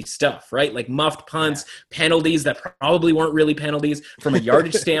fluky stuff, right? Like muffed punts, penalties that probably weren't really penalties. From a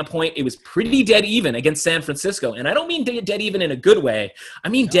yardage standpoint, it was pretty dead even against San Francisco. And I don't mean dead even in a good way. I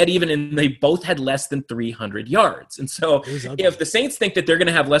mean dead even in they both had less than 300 yards. And so if the Saints think that they're going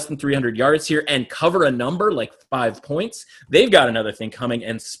to have less than 300 yards here and cover a number like 5 points, they've got another thing coming,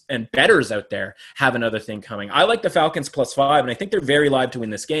 and bettors out there have another thing coming. I like the Falcons +5, and I think they're very live to win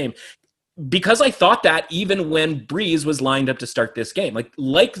this game, because I thought that even when Brees was lined up to start this game.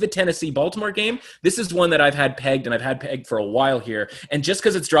 Like the Tennessee-Baltimore game, this is one that I've had pegged, and I've had pegged for a while here. And just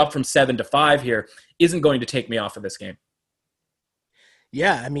because it's dropped from 7 to 5 here isn't going to take me off of this game.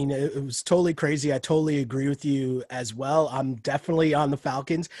 Yeah, I mean, it was totally crazy. I totally agree with you as well. I'm definitely on the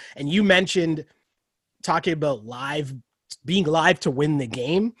Falcons. And you mentioned talking about being live to win the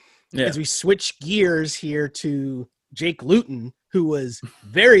game. Yeah. As we switch gears here to Jake Luton, who was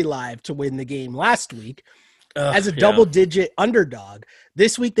very live to win the game last week as a double-digit underdog.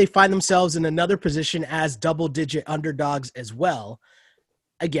 This week, they find themselves in another position as double-digit underdogs as well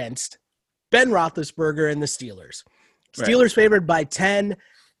against Ben Roethlisberger and the Steelers. Steelers favored by 10.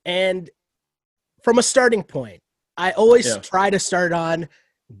 And from a starting point, I always try to start on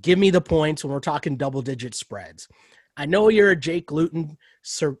give me the points when we're talking double-digit spreads. I know you're a Jake Luton,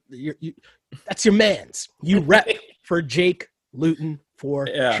 sir. That's your man's. You rep for Jake Luton for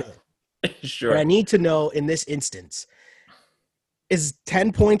sure. Sure. But I need to know in this instance, is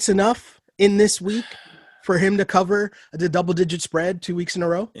 10 points enough in this week for him to cover the double-digit spread 2 weeks in a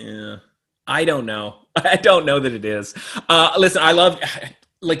row? Yeah. I don't know. I don't know that it is. Listen, I love,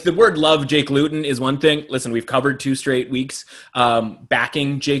 like, the word love Jake Luton is one thing. Listen, we've covered 2 straight weeks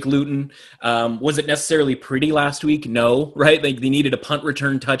backing Jake Luton. Was it necessarily pretty last week? No, right? They needed a punt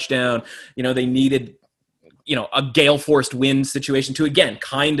return touchdown. They needed, a gale forced wind situation to, again,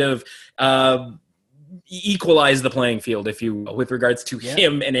 kind of equalize the playing field, if you will, with regards to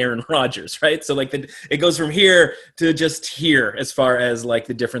him and Aaron Rodgers, right? So like it goes from here to just here as far as like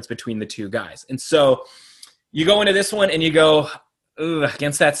the difference between the two guys. And so you go into this one and you go,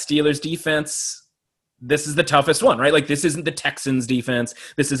 against that Steelers defense, this is the toughest one, right? Like this isn't the Texans defense.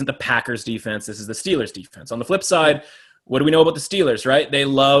 This isn't the Packers defense. This is the Steelers defense. On the flip side, what do we know about the Steelers, right? They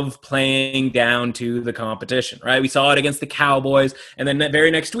love playing down to the competition, right? We saw it against the Cowboys. And then that very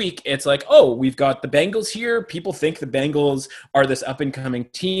next week, it's like, oh, we've got the Bengals here. People think the Bengals are this up-and-coming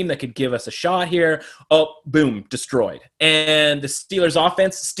team that could give us a shot here. Oh, boom, destroyed. And the Steelers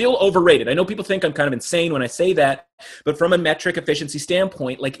offense, still overrated. I know people think I'm kind of insane when I say that, but from a metric efficiency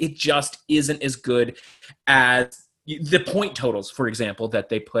standpoint, like it just isn't as good as the point totals, for example, that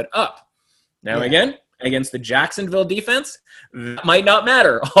they put up. Now, again, against the Jacksonville defense, that might not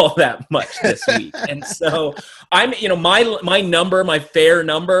matter all that much this week. And so I'm, my number, my fair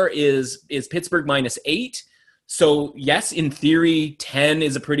number is Pittsburgh -8. So yes, in theory, 10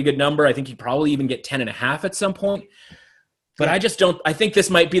 is a pretty good number. I think you probably even get 10.5 at some point. But I think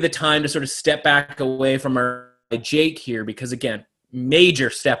this might be the time to sort of step back away from our Jake here, because again, major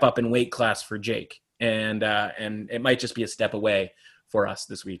step up in weight class for Jake. And it might just be a step away for us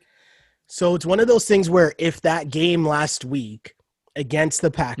this week. So it's one of those things where if that game last week against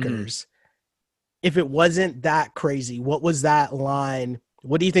the Packers, if it wasn't that crazy, what was that line?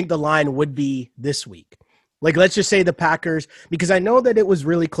 What do you think the line would be this week? Like, let's just say the Packers, because I know that it was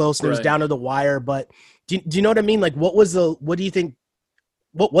really close and it was down to the wire, but do you know what I mean? Like, what was the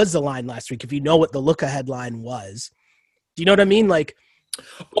line last week? If you know what the look ahead line was, do you know what I mean? Like,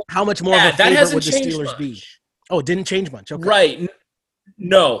 how much more of a favorite would the Steelers be? Oh, it didn't change much. Okay. Right.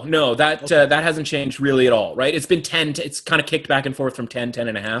 No, that hasn't changed really at all, right? It's been 10. It's kind of kicked back and forth from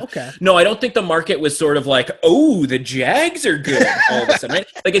 10.5. Okay. No, I don't think the market was sort of like, oh, the Jags are good all of a sudden, right?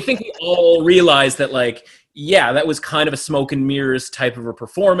 Like, I think we all realized that, like, yeah, that was kind of a smoke and mirrors type of a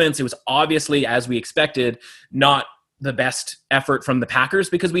performance. It was obviously, as we expected, not the best effort from the Packers,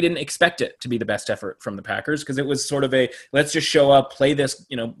 because we didn't expect it to be the best effort from the Packers, because it was sort of a, let's just show up, play this,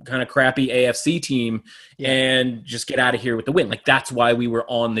 kind of crappy AFC team and just get out of here with the win. Like, that's why we were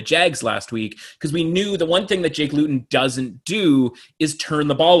on the Jags last week, because we knew the one thing that Jake Luton doesn't do is turn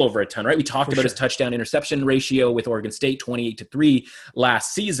the ball over a ton, right? We talked about his touchdown interception ratio with Oregon State, 28-3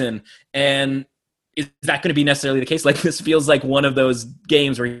 last season. And is that going to be necessarily the case? Like, this feels like one of those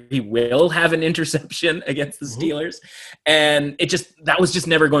games where he will have an interception against the Steelers. And that was just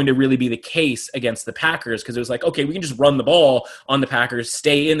never going to really be the case against the Packers, because it was like, okay, we can just run the ball on the Packers,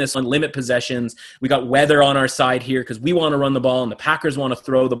 stay in this, on limit possessions. We got weather on our side here because we want to run the ball and the Packers want to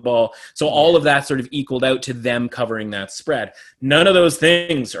throw the ball. So all of that sort of equaled out to them covering that spread. None of those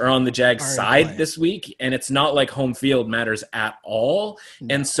things are on the Jags side this week. And it's not like home field matters at all.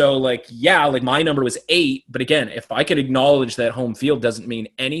 No. And so my number was 8, but again, if I could acknowledge that home field doesn't mean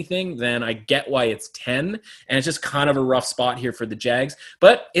anything, then I get why it's 10, and it's just kind of a rough spot here for the Jags.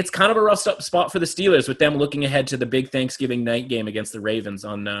 But it's kind of a rough spot for the Steelers, with them looking ahead to the big Thanksgiving night game against the Ravens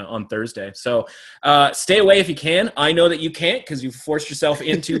on Thursday. So stay away if you can. I know that you can't, because you've forced yourself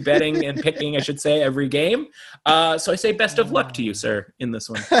into betting and picking, I should say, every game. So I say best of luck to you, sir, in this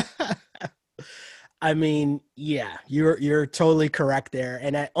one. I mean, yeah, you're totally correct there.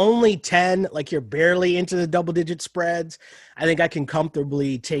 And at only 10, like, you're barely into the double-digit spreads, I think I can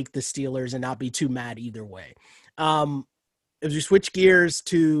comfortably take the Steelers and not be too mad either way. As we switch gears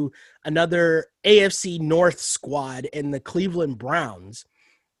to another AFC North squad in the Cleveland Browns,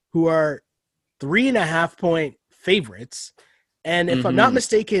 who are 3.5-point favorites. And if I'm not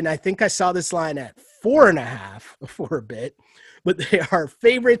mistaken, I think I saw this line at 4.5 for a bit, but they are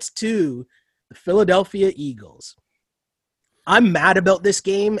favorites to the Philadelphia Eagles. I'm mad about this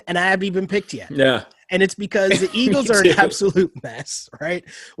game, and I haven't even picked yet. Yeah. And it's because the Eagles are an absolute mess, right?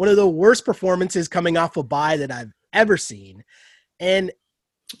 One of the worst performances coming off a bye that I've ever seen. And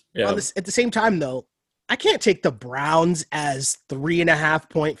at the same time, though, I can't take the Browns as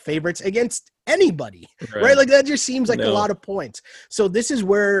 3.5-point favorites against anybody, right? Like, that just seems like a lot of points. So this is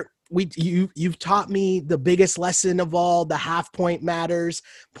where you've taught me the biggest lesson of all. The half point matters.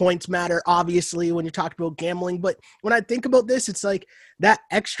 Points matter, obviously, when you're talking about gambling. But when I think about this, it's like that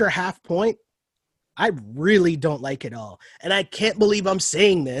extra half point, I really don't like it all. And I can't believe I'm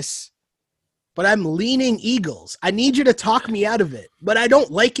saying this, but I'm leaning Eagles. I need you to talk me out of it, but I don't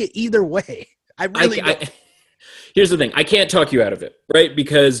like it either way. I really don't. Here's the thing. I can't talk you out of it, right?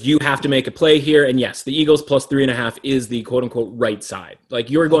 Because you have to make a play here. And yes, the Eagles plus 3.5 is the quote unquote right side. Like,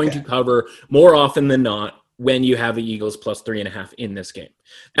 you're going to cover more often than not when you have the Eagles plus 3.5 in this game.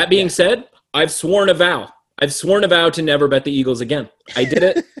 That being said, I've sworn a vow I've sworn a vow to never bet the Eagles again. I did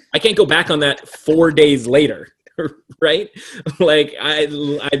it. I can't go back on that 4 days later. Right? Like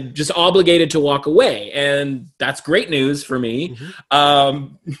I'm just obligated to walk away, and that's great news for me,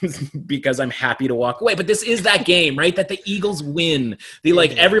 because I'm happy to walk away. But this is that game, right? That the Eagles win.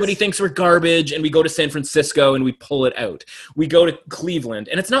 Everybody thinks we're garbage, and we go to San Francisco and we pull it out. We go to Cleveland,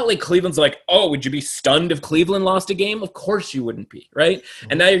 and it's not like Cleveland's like, oh, would you be stunned if Cleveland lost a game? Of course you wouldn't be, right?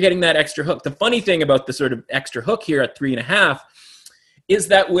 And now you're getting that extra hook. The funny thing about the sort of extra hook here at 3.5 is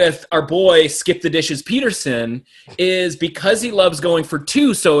that with our boy Skip the Dishes Peterson, is because he loves going for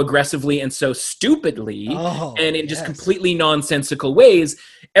 2 so aggressively and so stupidly and in just completely nonsensical ways,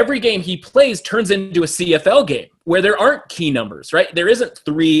 every game he plays turns into a CFL game where there aren't key numbers, right? There isn't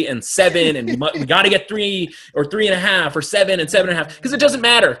 3 and 7 and we got to get 3 or 3.5 or 7 and 7.5 because it doesn't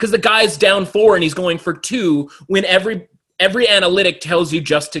matter because the guy's down 4 and he's going for 2 when every analytic tells you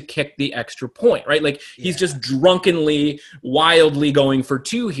just to kick the extra point, right? Like he's just drunkenly, wildly going for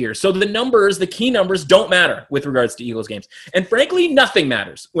 2 here. So the key numbers don't matter with regards to Eagles games. And frankly, nothing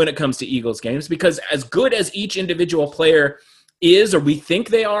matters when it comes to Eagles games because as good as each individual player is, or we think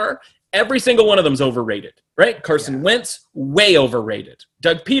they are, every single one of them is overrated, right? Carson Wentz, way overrated.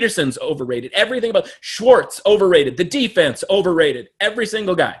 Doug Peterson's overrated. Everything about Schwartz, overrated. The defense, overrated. Every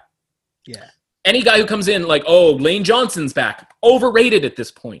single guy. Yeah. Any guy who comes in like, oh, Lane Johnson's back, overrated at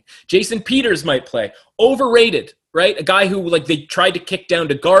this point. Jason Peters might play, overrated, right? A guy who like they tried to kick down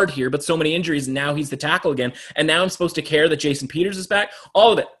to guard here, but so many injuries, and now he's the tackle again. And now I'm supposed to care that Jason Peters is back.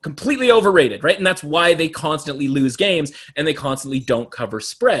 All of it, completely overrated, right? And that's why they constantly lose games and they constantly don't cover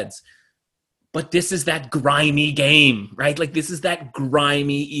spreads. But this is that grimy game, right? Like this is that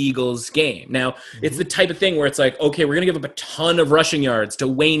grimy Eagles game. Now, it's the type of thing where it's like, okay, we're going to give up a ton of rushing yards to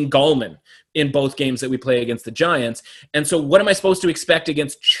Wayne Gallman in both games that we play against the Giants. And so what am I supposed to expect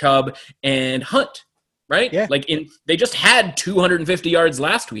against Chubb and Hunt, right? Yeah. Like they just had 250 yards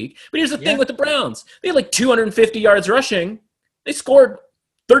last week. But here's the thing with the Browns. They had like 250 yards rushing. They scored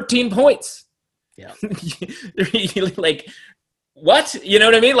 13 points. Yeah. Like, what? You know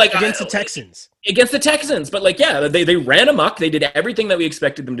what I mean? Like against the Texans. Against the Texans. But like, yeah, they ran amok. They did everything that we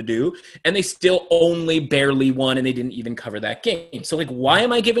expected them to do. And they still only barely won. And they didn't even cover that game. So like, why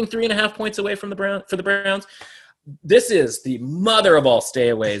am I giving 3.5 points away for the Browns? This is the mother of all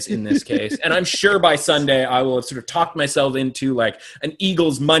stayaways in this case. And I'm sure by Sunday I will have sort of talked myself into like an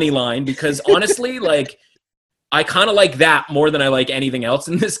Eagles money line because honestly, like I kind of like that more than I like anything else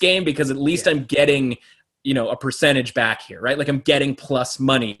in this game because at least I'm getting – a percentage back here, right? Like I'm getting plus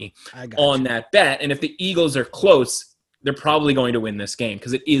money on that bet. And if the Eagles are close, they're probably going to win this game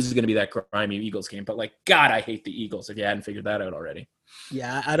because it is going to be that grimy Eagles game. But like, God, I hate the Eagles if you hadn't figured that out already.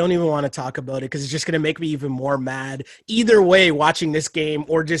 Yeah, I don't even want to talk about it because it's just going to make me even more mad. Either way, watching this game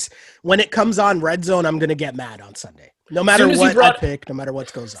or just when it comes on Red Zone, I'm going to get mad on Sunday. No matter what I pick, no matter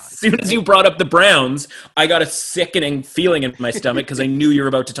what goes on. As soon as you brought up the Browns, I got a sickening feeling in my stomach because I knew you were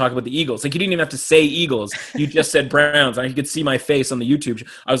about to talk about the Eagles. Like, you didn't even have to say Eagles. You just said Browns. I could see my face on the YouTube.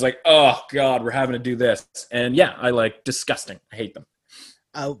 I was like, oh, God, we're having to do this. And, yeah, disgusting. I hate them.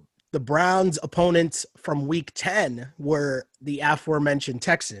 The Browns' opponents from Week 10 were the aforementioned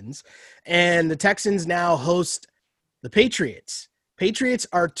Texans. And the Texans now host the Patriots. Patriots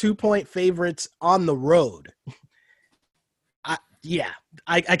are 2-point favorites on the road.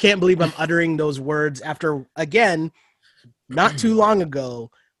 I can't believe I'm uttering those words after, again, not too long ago,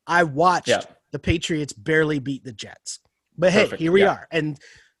 I watched the Patriots barely beat the Jets. But hey, here we are. And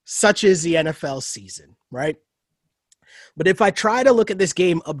such is the NFL season, right? But if I try to look at this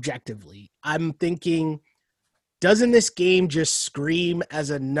game objectively, I'm thinking, doesn't this game just scream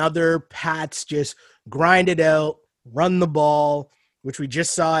as another Pats just grind it out, run the ball, which we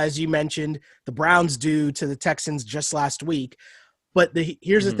just saw, as you mentioned, the Browns do to the Texans just last week. But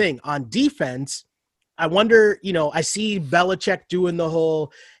here's the thing. On defense, I wonder, I see Belichick doing the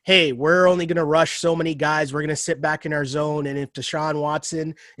whole, hey, we're only going to rush so many guys. We're going to sit back in our zone. And if Deshaun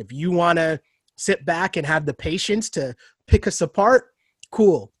Watson, if you want to sit back and have the patience to pick us apart,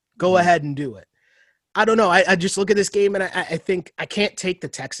 cool. Go ahead and do it. I don't know. I just look at this game and I think I can't take the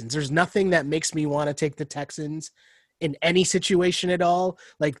Texans. There's nothing that makes me want to take the Texans in any situation at all.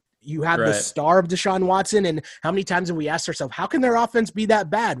 Like, you have the star of Deshaun Watson, and how many times have we asked ourselves, how can their offense be that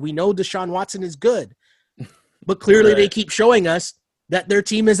bad? We know Deshaun Watson is good, but clearly they keep showing us that their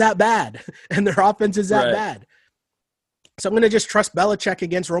team is that bad and their offense is that bad. So I'm going to just trust Belichick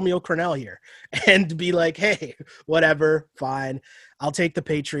against Romeo Crennel here and be like, hey, whatever, fine. I'll take the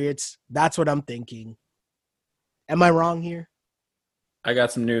Patriots. That's what I'm thinking. Am I wrong here? I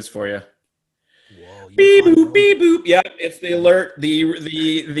got some news for you. Whoa, you're Beep on a boop, roll. beep boop. Yep, it's the alert,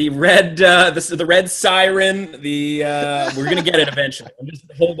 the red, the red siren. We're gonna get it eventually. I'm just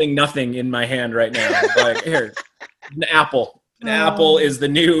holding nothing in my hand right now. Like here, an apple. An apple Oh. is the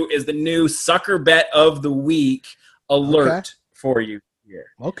new sucker bet of the week Okay. alert for you here.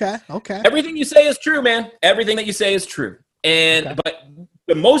 Okay. Okay. Everything you say is true, man. Everything that you say is true. Okay. But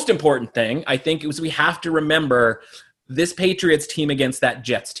the most important thing, I think, is we have to remember this Patriots team against that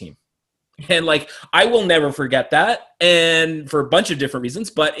Jets team. And like, I will never forget that. And for a bunch of different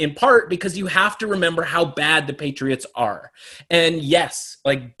reasons, but in part because you have to remember how bad the Patriots are. And yes,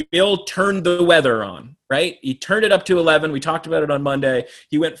 like Bill turned the weather on, right? He turned it up to 11. We talked about it on Monday.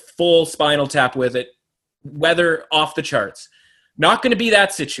 He went full Spinal Tap with it. Weather off the charts. Not going to be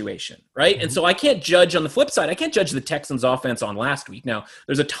that situation, right? Mm-hmm. And so I can't judge on the flip side. I can't judge the Texans offense on last week. Now,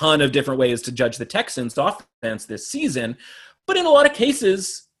 there's a ton of different ways to judge the Texans offense this season, but in a lot of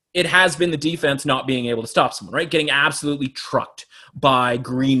cases, it has been the defense not being able to stop someone, right? Getting absolutely trucked by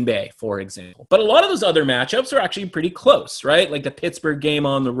Green Bay, for example. But a lot of those other matchups are actually pretty close, right? Like the Pittsburgh game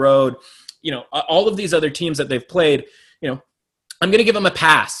on the road, all of these other teams that they've played, I'm going to give them a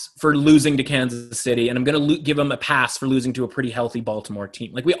pass for losing to Kansas City, and I'm going to give them a pass for losing to a pretty healthy Baltimore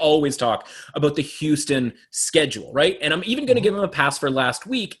team. Like we always talk about the Houston schedule, right? And I'm even going to give them a pass for last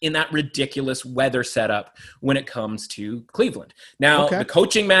week in that ridiculous weather setup when it comes to Cleveland. Now, The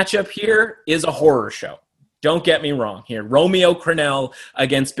coaching matchup here is a horror show. Don't get me wrong here. Romeo Crennel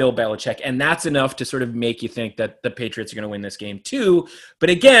against Bill Belichick. And that's enough to sort of make you think that the Patriots are going to win this game too.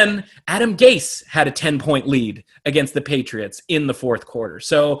 But again, Adam Gase had a 10-point lead against the Patriots in the fourth quarter.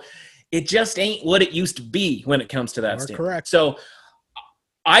 So it just ain't what it used to be when it comes to that standard. Correct. So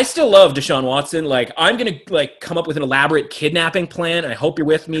I still love Deshaun Watson. Like I'm going to come up with an elaborate kidnapping plan. I hope you're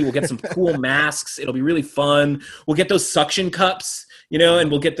with me. We'll get some cool masks. It'll be really fun. We'll get those suction cups,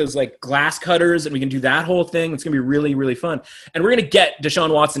 and we'll get those like glass cutters and we can do that whole thing. It's going to be really, really fun. And we're going to get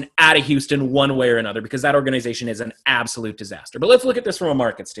Deshaun Watson out of Houston one way or another because that organization is an absolute disaster. But let's look at this from a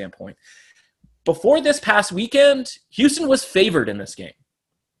market standpoint. Before this past weekend, Houston was favored in this game.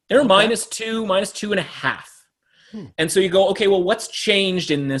 They were -2, -2.5. And so you go, okay, well, what's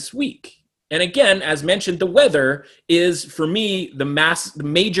changed in this week? And again, as mentioned, the weather is, for me, the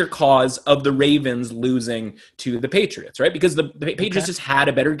major cause of the Ravens losing to the Patriots, right? Because the Patriots just had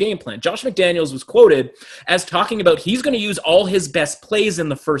a better game plan. Josh McDaniels was quoted as talking about he's going to use all his best plays in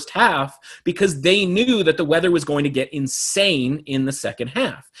the first half because they knew that the weather was going to get insane in the second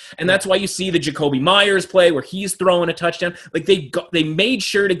half. And that's why you see the Jacoby Myers play where he's throwing a touchdown. Like they made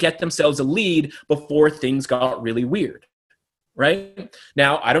sure to get themselves a lead before things got really weird. Right?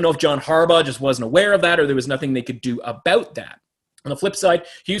 Now, I don't know if John Harbaugh just wasn't aware of that or there was nothing they could do about that. On the flip side,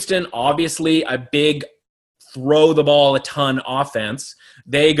 Houston, obviously a big throw the ball a ton offense.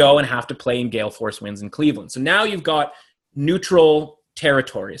 They go and have to play in gale force winds in Cleveland. So now you've got neutral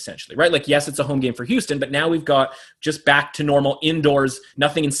territory, essentially, right? Like, yes, it's a home game for Houston, but now we've got just back to normal indoors,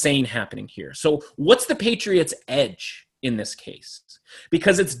 nothing insane happening here. So what's the Patriots' edge in this case?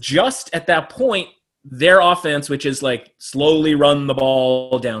 Because it's just at that point, their offense, which is like slowly run the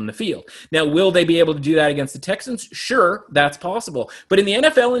ball down the field. Now, will they be able to do that against the Texans? Sure, that's possible. But in the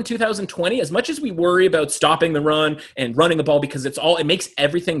NFL in 2020, as much as we worry about stopping the run and running the ball because it makes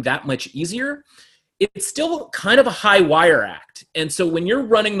everything that much easier, it's still kind of a high wire act. And so when you're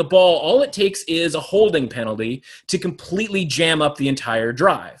running the ball, all it takes is a holding penalty to completely jam up the entire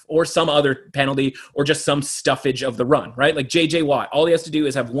drive or some other penalty or just some stuffage of the run, right? Like J.J. Watt, all he has to do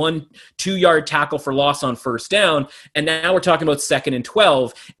is have 1 2-yard tackle for loss on first down. And now we're talking about 2nd and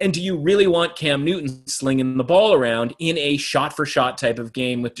 12. And do you really want Cam Newton slinging the ball around in a shot-for-shot type of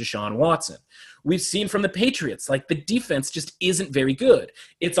game with Deshaun Watson? We've seen from the Patriots, like the defense just isn't very good.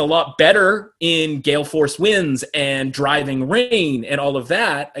 It's a lot better in gale force winds and driving rain and all of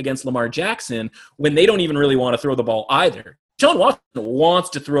that against Lamar Jackson when they don't even really want to throw the ball either. John Watson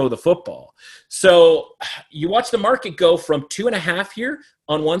wants to throw the football. So you watch the market go from 2.5 here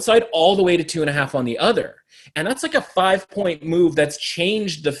on one side all the way to 2.5 on the other. And that's like a 5-point move that's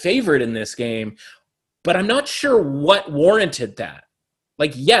changed the favorite in this game. But I'm not sure what warranted that.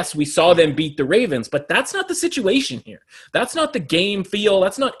 Like, yes, we saw them beat the Ravens, but that's not the situation here. That's not the game feel.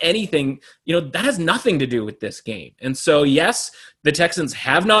 That's not anything. That has nothing to do with this game. And so, yes, the Texans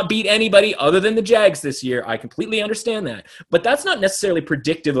have not beat anybody other than the Jags this year. I completely understand that. But that's not necessarily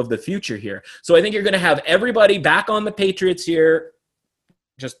predictive of the future here. So I think you're going to have everybody back on the Patriots here,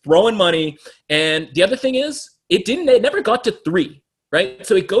 just throwing money. And the other thing is, it never got to 3. Right?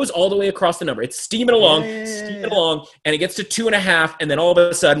 So it goes all the way across the number. It's steaming along, and it gets to 2.5, and then all of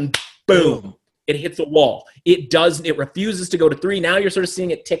a sudden, boom, it hits a wall. It refuses to go to 3. Now you're sort of seeing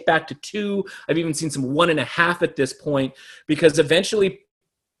it tick back to 2. I've even seen some 1.5 at this point, because eventually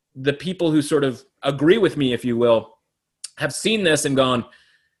the people who sort of agree with me, if you will, have seen this and gone,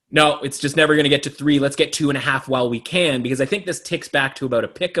 no, it's just never going to get to 3. Let's get 2.5 while we can, because I think this ticks back to about a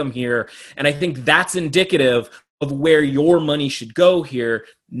pick'em here. And I think that's indicative of where your money should go here,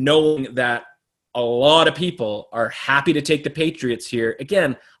 knowing that a lot of people are happy to take the Patriots here,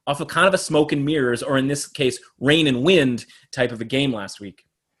 again, off of kind of a smoke and mirrors, or in this case, rain and wind type of a game last week.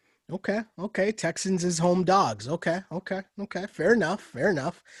 Okay. Texans is home dogs. Okay. Fair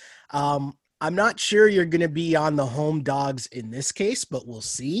enough. I'm not sure you're going to be on the home dogs in this case, but we'll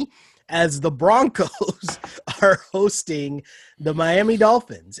see, as the Broncos are hosting the Miami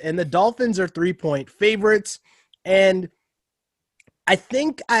Dolphins, and the Dolphins are 3-point favorites. And I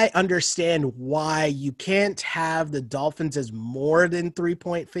think I understand why you can't have the Dolphins as more than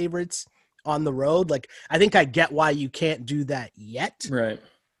 3-point favorites on the road. Like, I think I get why you can't do that yet. Right.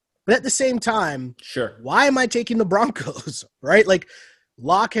 But at the same time, sure, why am I taking the Broncos, right? Like,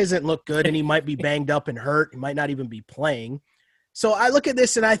 Locke hasn't looked good, and he might be banged up and hurt. He might not even be playing. So I look at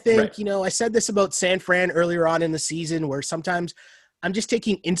this and I think, right. I said this about San Fran earlier on in the season, where sometimes I'm just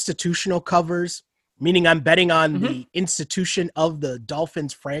taking institutional covers, meaning I'm betting on the institution of the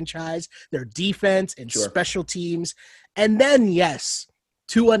Dolphins franchise, their defense and special teams. And then, yes,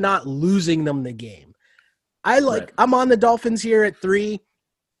 Tua not losing them the game. I'm on the Dolphins here at 3.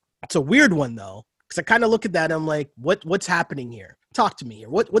 It's a weird one, though, because I kind of look at that and I'm like, what's happening here? Talk to me here.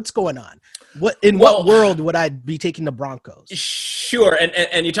 What's going on? What world would I be taking the Broncos? Sure.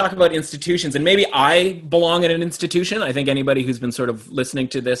 And you talk about institutions, and maybe I belong in an institution. I think anybody who's been sort of listening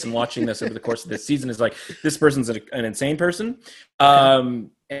to this and watching this over the course of this season is like, this person's an insane person. And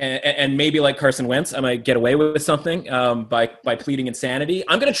maybe like Carson Wentz, I might get away with something by pleading insanity.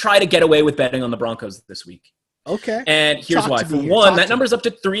 I'm going to try to get away with betting on the Broncos this week. Okay. And here's why. For one, that number's up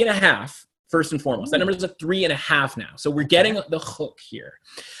to 3.5. First and foremost, that number is a 3.5 now. So we're getting the hook here.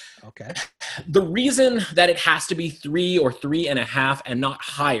 Okay. The reason that it has to be 3 or 3.5 and not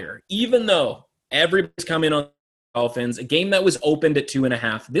higher, even though everybody's come in on Dolphins, a game that was opened at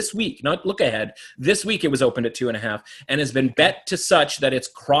 2.5 this week, not look ahead. This week it was opened at 2.5 and has been bet to such that it's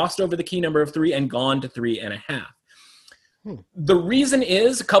crossed over the key number of 3 and gone to 3.5. The reason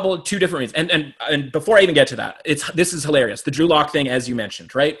is two different reasons. And before I even get to that, this is hilarious. The Drew Lock thing, as you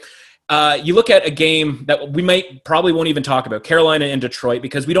mentioned, right? You look at a game that we probably won't even talk about, Carolina and Detroit,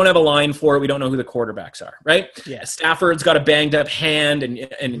 because we don't have a line for it. We don't know who the quarterbacks are, right? Yeah. Stafford's got a banged up hand, and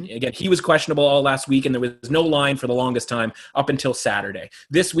again, he was questionable all last week, and there was no line for the longest time up until Saturday.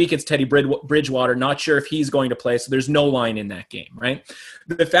 This week, it's Teddy Bridgewater. Not sure if he's going to play, so there's no line in that game, right?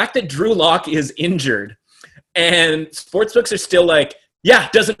 The fact that Drew Lock is injured, and sportsbooks are still like, yeah,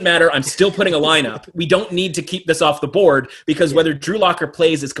 doesn't matter. I'm still putting a lineup. We don't need to keep this off the board, because whether Drew Lock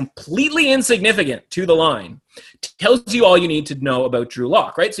plays is completely insignificant to the line. Tells you all you need to know about Drew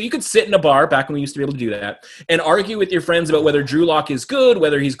Lock, right? So you could sit in a bar back when we used to be able to do that and argue with your friends about whether Drew Lock is good,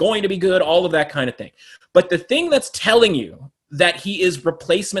 whether he's going to be good, all of that kind of thing. But the thing that's telling you that he is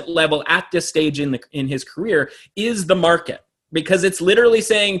replacement level at this stage in his career is the market. Because it's literally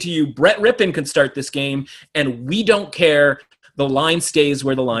saying to you, Brett Rippon could start this game, and we don't care. The line stays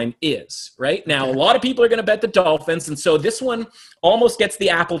where the line is, right? Now, a lot of people are going to bet the Dolphins, and so this one almost gets the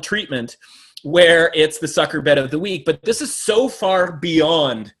Apple treatment where it's the sucker bet of the week, but this is so far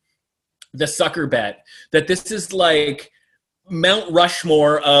beyond the sucker bet that this is like Mount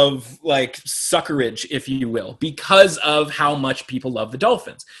Rushmore of like suckerage, if you will, because of how much people love the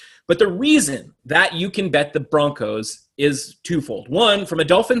Dolphins. But the reason that you can bet the Broncos is twofold. One, from a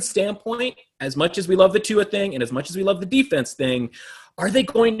Dolphins standpoint, as much as we love the Tua thing and as much as we love the defense thing, are they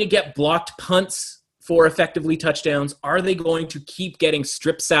going to get blocked punts for effectively touchdowns? Are they going to keep getting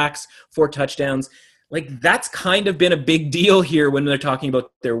strip sacks for touchdowns? Like, that's kind of been a big deal here when they're talking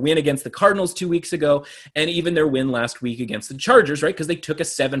about their win against the Cardinals 2 weeks ago, and even their win last week against the Chargers, right? Because they took a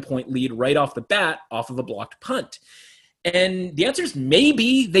 7-point lead right off the bat off of a blocked punt. And the answer is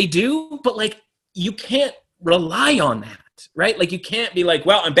maybe they do, but like, you can't rely on that, right? Like, you can't be like,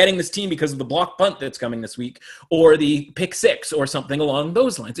 well, I'm betting this team because of the block punt that's coming this week, or the pick six, or something along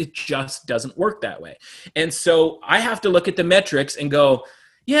those lines. It just doesn't work that way. And so I have to look at the metrics and go,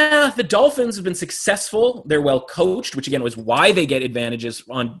 yeah, the Dolphins have been successful. They're well coached, which again was why they get advantages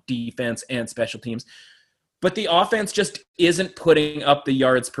on defense and special teams. But the offense just isn't putting up the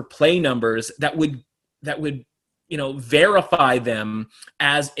yards per play numbers that would verify them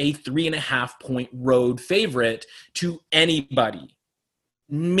as a 3.5-point road favorite to anybody,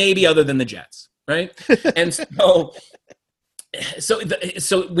 maybe other than the Jets, right? And so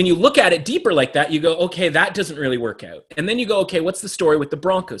so when you look at it deeper like that, you go, okay, that doesn't really work out. And then you go, okay, what's the story with the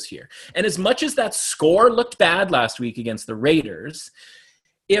Broncos here? And as much as that score looked bad last week against the Raiders,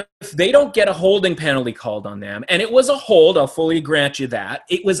 if they don't get a holding penalty called on them, and it was a hold, I'll fully grant you that,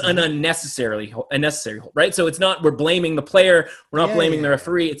 it was an unnecessary hold, right? So it's not, we're blaming the player, we're not blaming the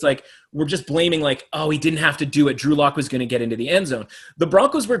referee. It's like, we're just blaming like, oh, he didn't have to do it. Drew Lock was going to get into the end zone. The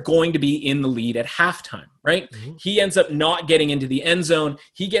Broncos were going to be in the lead at halftime, right? Mm-hmm. He ends up not getting into the end zone.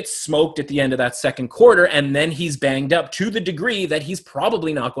 He gets smoked at the end of that second quarter, and then he's banged up to the degree that he's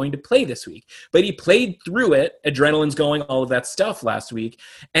probably not going to play this week. But he played through it, adrenaline's going, all of that stuff last week,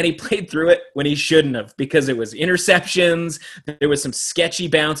 and he played through it when he shouldn't have, because it was interceptions, there was some sketchy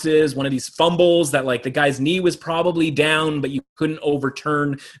bounces, one of these fumbles that like the guy's knee was probably down, but you couldn't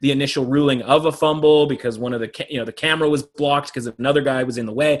overturn the initial ruling of a fumble because one of the camera was blocked because another guy was in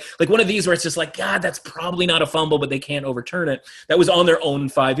the way. Like one of these where it's just like, God, that's probably not a fumble, but they can't overturn it. That was on their own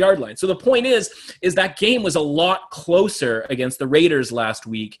 5-yard line. So the point is that game was a lot closer against the Raiders last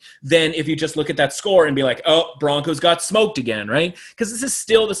week than if you just look at that score and be like, oh, Broncos got smoked again, right? Because this is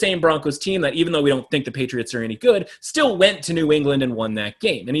still the same Broncos team that, even though we don't think the Patriots are any good, still went to New England and won that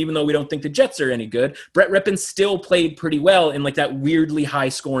game. And even though we don't think the Jets are any good, Brett Rippon still played pretty well in like that weirdly high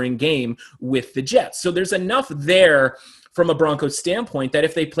scoring game with the Jets. So there's enough there from a Broncos standpoint that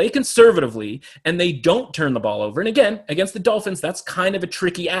if they play conservatively and they don't turn the ball over, and again, against the Dolphins, that's kind of a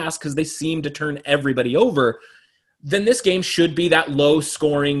tricky ask because they seem to turn everybody over, then this game should be that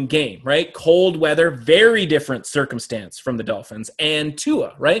low-scoring game, right? Cold weather, very different circumstance from the Dolphins and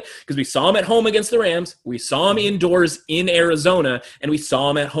Tua, right? Because we saw him at home against the Rams, we saw him indoors in Arizona, and we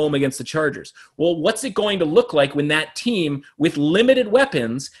saw him at home against the Chargers. Well, what's it going to look like when that team with limited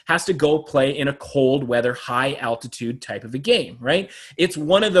weapons has to go play in a cold weather, high-altitude type of a game, right? It's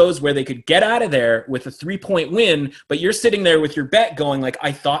one of those where they could get out of there with a 3-point win, but you're sitting there with your bet going like,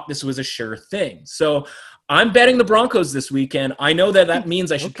 I thought this was a sure thing. So I'm betting the Broncos this weekend. I know that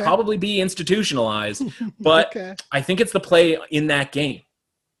means I should probably be institutionalized, but I think it's the play in that game.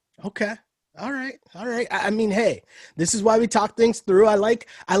 Okay. All right. I mean, hey, this is why we talk things through. I like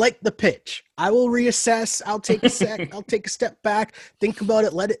the pitch. I will reassess. I'll take a sec. I'll take a step back, think about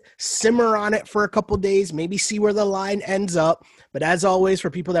it, let it simmer on it for a couple days, maybe see where the line ends up. But as always, for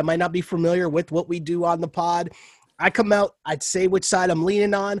people that might not be familiar with what we do on the pod, I come out, I'd say which side I'm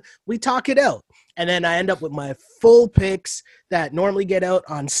leaning on. We talk it out. And then I end up with my full picks that normally get out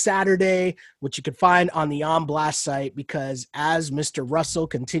on Saturday, which you can find on the On Blast site, because as Mr. Russell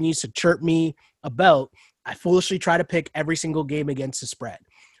continues to chirp me about, I foolishly try to pick every single game against the spread.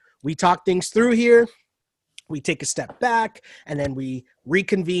 We talk things through here. We take a step back, and then we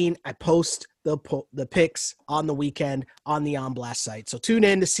reconvene. I post the picks on the weekend on the On Blast site. So tune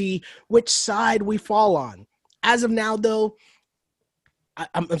in to see which side we fall on. As of now, though,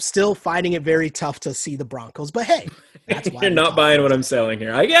 I'm still finding it very tough to see the Broncos, but hey, that's why you're not buying what I'm selling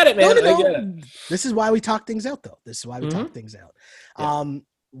here. I get it, man. No. I get it. This is why we talk things out, though. This is why we talk things out. Yeah.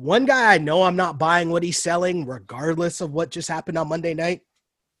 One guy I know I'm not buying what he's selling, regardless of what just happened on Monday night.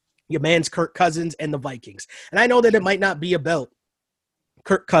 Your man's Kirk Cousins and the Vikings, and I know that it might not be about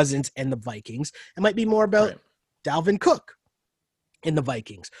Kirk Cousins and the Vikings. It might be more about Dalvin Cook and the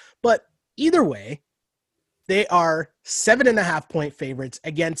Vikings, but either way, they are 7.5-point favorites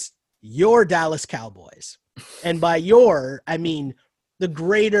against your Dallas Cowboys. And by your, I mean the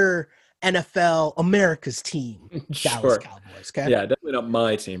greater NFL America's team, Dallas Cowboys. Okay? Yeah, definitely not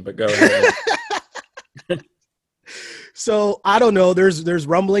my team, but go ahead. So, I don't know. There's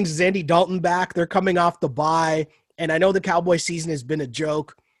rumblings. Is Andy Dalton back? They're coming off the bye. And I know the Cowboy season has been a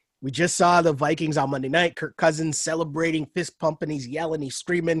joke. We just saw the Vikings on Monday night. Kirk Cousins celebrating, fist pumping. He's yelling. He's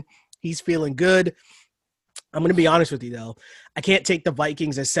screaming. He's feeling good. I'm going to be honest with you, though. I can't take the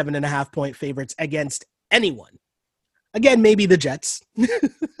Vikings as 7.5-point favorites against anyone. Again, maybe the Jets. Maybe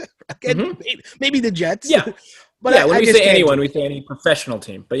the Jets. Yeah. But yeah, when we say anyone, we say any professional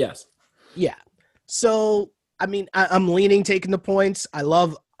team. But yes. Yeah. So, I mean, I'm leaning taking the points. I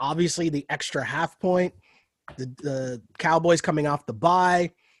love, obviously, the extra half point. The Cowboys coming off the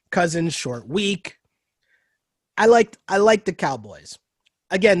bye. Cousins, short week. I like the Cowboys.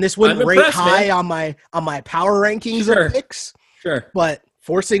 Again, this wouldn't rate high on my power rankings of picks. Sure. But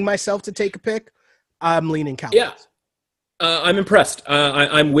forcing myself to take a pick, I'm leaning Cowboys. Yeah. I'm impressed.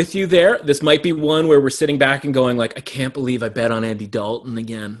 I'm with you there. This might be one where we're sitting back and going like, I can't believe I bet on Andy Dalton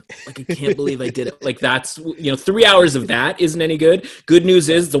again. Like, I can't believe I did it. Like, that's, 3 hours of that isn't any good. Good news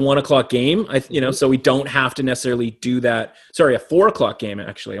is the 1 o'clock game, so we don't have to necessarily do that. Sorry, a 4 o'clock game,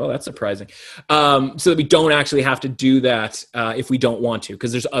 actually. Oh, that's surprising. So that we don't actually have to do that if we don't want to,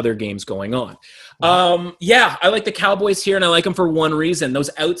 because there's other games going on. I like the Cowboys here, and I like them for one reason.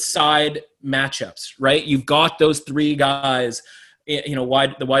 Those outside matchups, right? You've got those three guys, the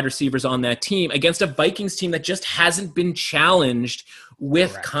wide receivers on that team against a Vikings team that just hasn't been challenged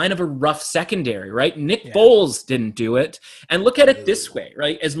with kind of a rough secondary, right? Nick Foles didn't do it. And look at it this way,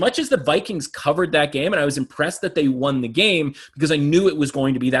 right? As much as the Vikings covered that game, and I was impressed that they won the game because I knew it was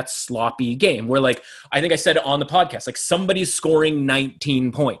going to be that sloppy game where, like, I think I said it on the podcast, like, somebody's scoring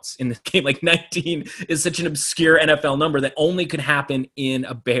 19 points in this game. Like, 19 is such an obscure NFL number that only could happen in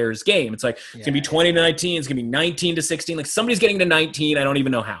a Bears game. It's like, it's going to be 20-19. It's going to be 19-16. Like, somebody's getting to 19. I don't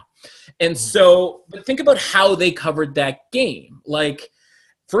even know how. And so, but think about how they covered that game. Like,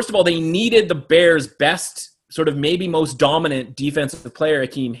 first of all, they needed the Bears' best, sort of maybe most dominant defensive player,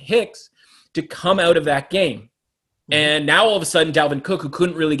 Akeem Hicks, to come out of that game. And now all of a sudden, Dalvin Cook, who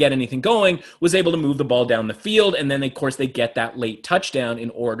couldn't really get anything going, was able to move the ball down the field. And then, of course, they get that late touchdown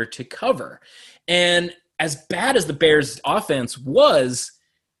in order to cover. And as bad as the Bears' offense was,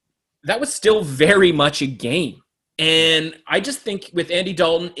 that was still very much a game. And I just think with Andy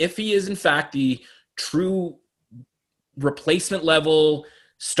Dalton, if he is in fact the true replacement level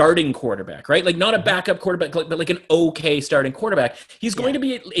starting quarterback, right? Like not a backup quarterback, but like an okay starting quarterback, he's going to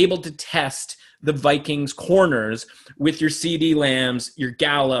be able to test the Vikings corners with your CD Lambs, your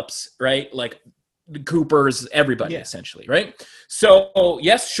Gallups, right? Like the Coopers, everybody essentially, right? So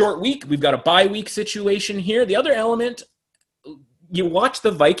yes, short week. We've got a bye week situation here. The other element, you watch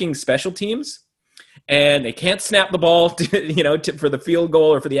the Vikings special teams, and they can't snap the ball, for the field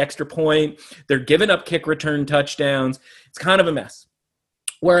goal or for the extra point. They're giving up kick return touchdowns. It's kind of a mess.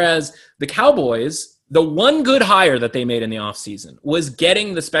 Whereas the Cowboys, the one good hire that they made in the offseason was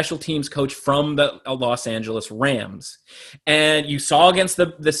getting the special teams coach from the Los Angeles Rams. And you saw against the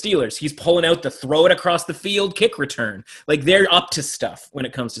Steelers, he's pulling out the throw it across the field kick return. Like, they're up to stuff when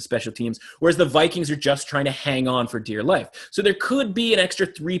it comes to special teams, whereas the Vikings are just trying to hang on for dear life. So there could be an extra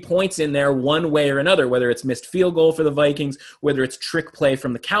 3 points in there one way or another, whether it's missed field goal for the Vikings, whether it's trick play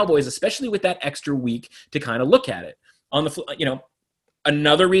from the Cowboys, especially with that extra week to kind of look at it. On the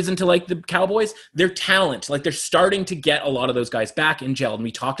another reason to like the Cowboys, their talent. Like, they're starting to get a lot of those guys back in gelled. And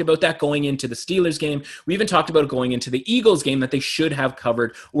we talked about that going into the Steelers game. We even talked about it going into the Eagles game that they should have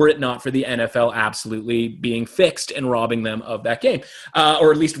covered were it not for the NFL absolutely being fixed and robbing them of that game.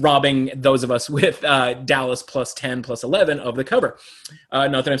 Or at least robbing those of us with Dallas plus 10, plus 11 of the cover.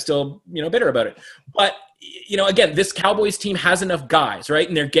 Not that I'm still, bitter about it. But again, this Cowboys team has enough guys, right?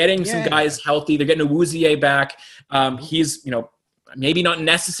 And they're getting some guys healthy. They're getting Awuzie back. He's, maybe not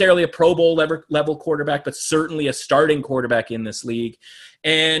necessarily a Pro Bowl level quarterback, but certainly a starting quarterback in this league.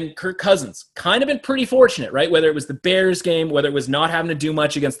 And Kirk Cousins, kind of been pretty fortunate, right? Whether it was the Bears game, whether it was not having to do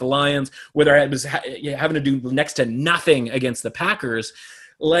much against the Lions, whether it was having to do next to nothing against the Packers.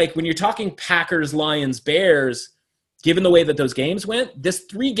 Like, when you're talking Packers, Lions, Bears, given the way that those games went, this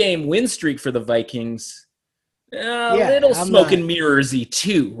 3-game win streak for the Vikings, little smoke and mirrors-y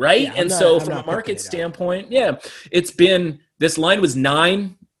too, right? From a market standpoint, it's been... This line was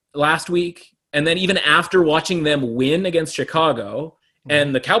 9 last week, and then even after watching them win against Chicago,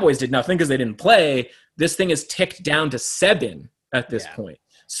 and the Cowboys did nothing because they didn't play, this thing is ticked down to 7 at this point.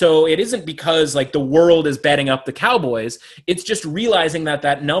 So it isn't because, like, the world is betting up the Cowboys. It's just realizing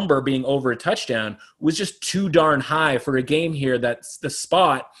that number being over a touchdown was just too darn high for a game here. That's the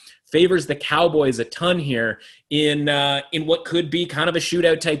spot favors the Cowboys a ton here in what could be kind of a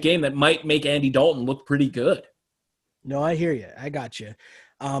shootout type game that might make Andy Dalton look pretty good. No, I hear you. I got you.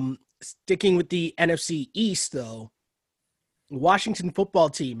 Sticking with the NFC East, though, the Washington football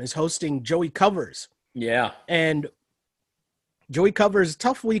team is hosting Joey Covers. Yeah. And Joey Covers,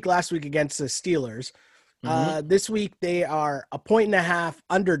 tough week last week against the Steelers. This week they are 1.5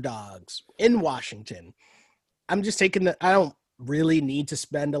 underdogs in Washington. I'm just taking I don't really need to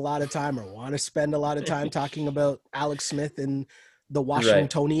spend a lot of time or want to spend a lot of time talking about Alex Smith and the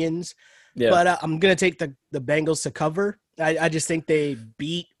Washingtonians. Yeah. But I'm going to take the Bengals to cover. I just think they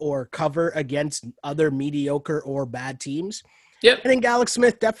beat or cover against other mediocre or bad teams. Yep. I think Alex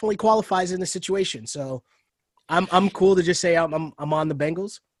Smith definitely qualifies in the situation. So I'm cool to just say I'm on the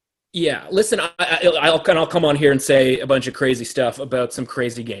Bengals. Yeah, listen, I'll come on here and say a bunch of crazy stuff about some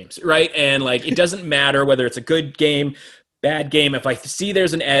crazy games, right? And, like, it doesn't matter whether it's a good game, bad game. If I see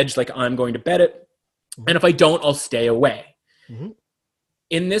there's an edge, like, I'm going to bet it. And if I don't, I'll stay away. Mhm.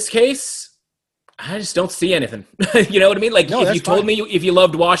 In this case, I just don't see anything. You know what I mean? Like, No, if that's you told fine. me if you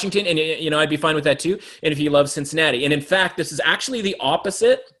loved Washington, and I'd be fine with that too. And if you love Cincinnati, and in fact, this is actually the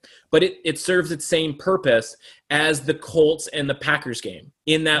opposite, but it serves its same purpose as the Colts and the Packers game.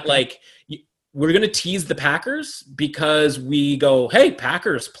 In that, Okay. like, we're going to tease the Packers because we go, hey,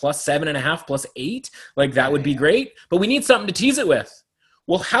 Packers plus 7.5, plus 8, like that would be great. But we need something to tease it with.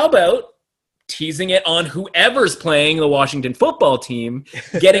 Well, how about teasing it on whoever's playing the Washington football team,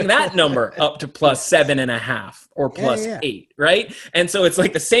 getting that number up to plus 7.5 or plus Yeah. 8, right? And so it's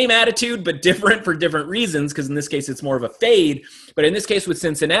like the same attitude, but different for different reasons, because in this case, it's more of a fade. But in this case with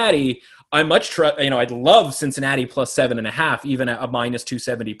Cincinnati, I I'd love Cincinnati plus 7.5, even at a minus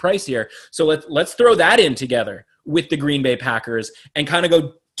 270 price here. So let's throw that in together with the Green Bay Packers and kind of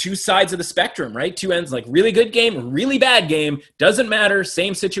go two sides of the spectrum, right? Two ends, like really good game, really bad game, doesn't matter,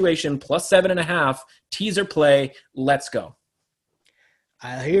 same situation, plus 7.5, teaser play, let's go.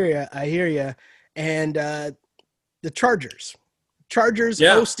 I hear you. And the Chargers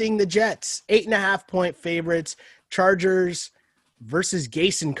Yeah. hosting the Jets, 8.5-point favorites. Chargers versus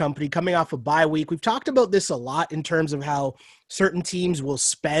Gase and company coming off a bye week. We've talked about this a lot in terms of how certain teams will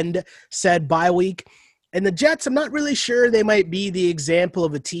spend said bye week. And the Jets, I'm not really sure they might be the example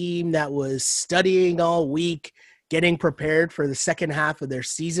of a team that was studying all week, getting prepared for the second half of their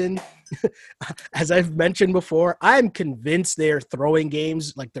season. As I've mentioned before, I'm convinced they're throwing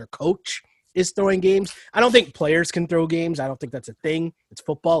games like their coach is throwing games. I don't think players can throw games. I don't think that's a thing. It's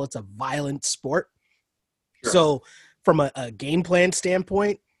football. It's a violent sport. Sure. So from a game plan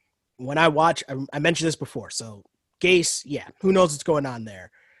standpoint, when I watch, I mentioned this before. So Gase, yeah, who knows what's going on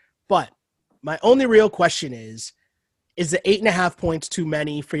there. But my only real question is the 8.5 points too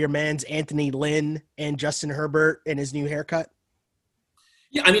many for your man's Anthony Lynn and Justin Herbert and his new haircut?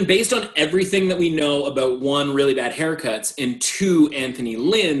 Yeah, I mean, based on everything that we know about, one, really bad haircuts, and two, Anthony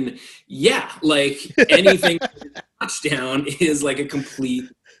Lynn, yeah, like anything touchdown is like a complete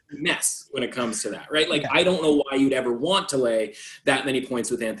mess when it comes to that, right? Like, I don't know why you'd ever want to lay that many points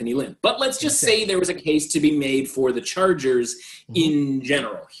with Anthony Lynn. But let's just say there was a case to be made for the Chargers in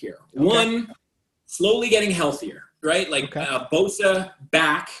general here. One, slowly getting healthier, right? Like Bosa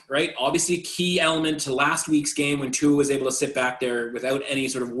back, right? Obviously a key element to last week's game when Tua was able to sit back there without any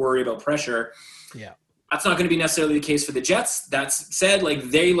sort of worry about pressure. Yeah. That's not going to be necessarily the case for the Jets. That said, like,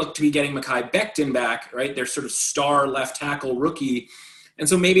 they look to be getting Mekhi Becton back, right? Their sort of star left tackle rookie. And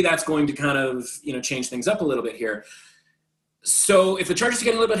so maybe that's going to kind of, change things up a little bit here. So if the Chargers are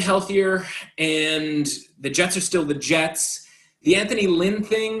getting a little bit healthier and the Jets are still the Jets, the Anthony Lynn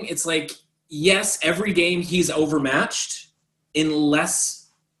thing, it's like, yes, every game he's overmatched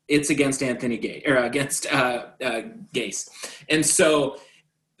unless it's against Anthony Gay or against Gase. And so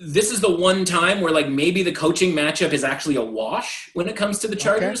this is the one time where, like, maybe the coaching matchup is actually a wash when it comes to the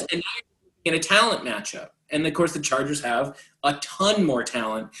Chargers, and now you're in a talent matchup. And of course, the Chargers have a ton more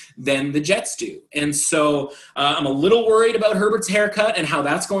talent than the Jets do. And so I'm a little worried about Herbert's haircut and how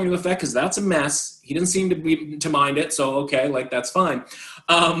that's going to affect, because that's a mess. He doesn't seem to mind it. So, okay, like, that's fine.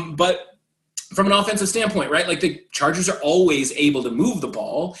 But from an offensive standpoint, right? Like, the Chargers are always able to move the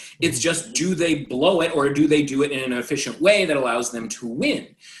ball. It's just, do they blow it, or do they do it in an efficient way that allows them to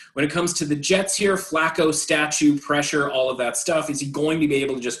win? When it comes to the Jets here, Flacco, statue, pressure, all of that stuff, is he going to be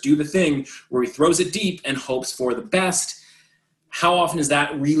able to just do the thing where he throws it deep and hopes for the best? How often is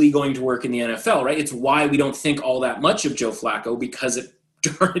that really going to work in the NFL, right? It's why we don't think all that much of Joe Flacco, because it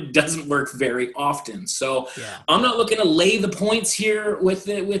doesn't work very often. So I'm not looking to lay the points here with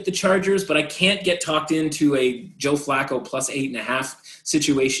the Chargers, but I can't get talked into a Joe Flacco plus 8.5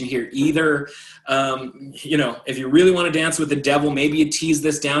 situation here either. If you really want to dance with the devil, maybe you tease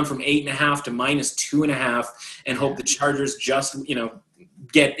this down from 8.5 to minus 2.5 and hope the Chargers just,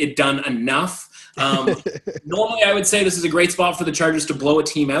 get it done enough. Normally I would say this is a great spot for the Chargers to blow a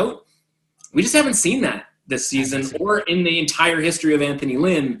team out. We just haven't seen that this season or in the entire history of Anthony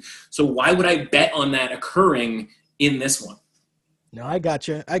Lynn. So why would I bet on that occurring in this one? No, I got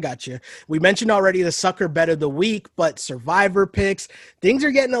you. We mentioned already the sucker bet of the week, but Survivor picks, things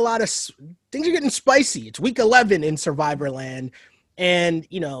are getting spicy. It's week 11 in Survivor land. And,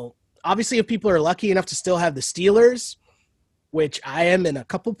 obviously if people are lucky enough to still have the Steelers, which I am in a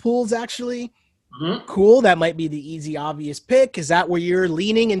couple pools actually, cool. That might be the easy, obvious pick. Is that where you're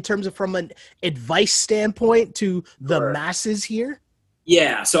leaning in terms of from an advice standpoint to the masses here?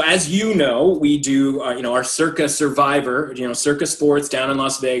 Yeah. So as you know, we do, our Circa Survivor, Circa Sports down in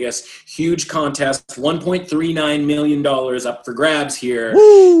Las Vegas, huge contest, $1.39 million up for grabs here.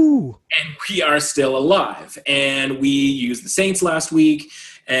 Woo! And we are still alive. And we used the Saints last week.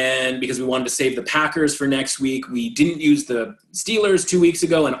 And because we wanted to save the Packers for next week, we didn't use the Steelers 2 weeks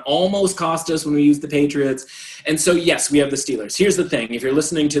ago and almost cost us when we used the Patriots. And so, yes, we have the Steelers. Here's the thing. If you're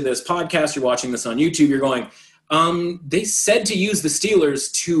listening to this podcast, you're watching this on YouTube, you're going, they said to use the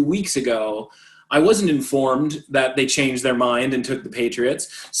Steelers 2 weeks ago. I wasn't informed that they changed their mind and took the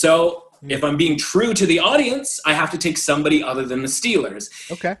Patriots. So if I'm being true to the audience, I have to take somebody other than the Steelers.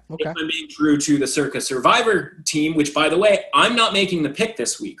 Okay. If I'm being true to the Circa Survivor team, which, by the way, I'm not making the pick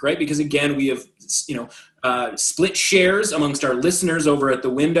this week, right? Because, again, we have, split shares amongst our listeners over at the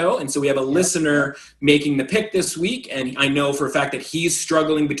window. And so we have a listener making the pick this week. And I know for a fact that he's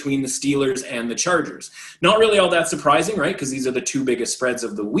struggling between the Steelers and the Chargers. Not really all that surprising, right? Because these are the two biggest spreads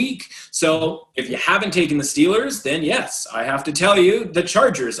of the week. So if you haven't taken the Steelers, then yes, I have to tell you the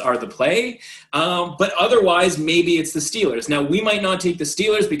Chargers are the play. But otherwise, maybe it's the Steelers. Now, we might not take the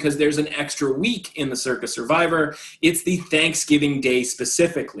Steelers because there's an extra week in the Circa Survivor. It's the Thanksgiving Day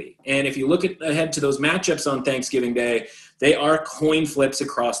specifically. And if you look ahead to those matchups on Thanksgiving Day, they are coin flips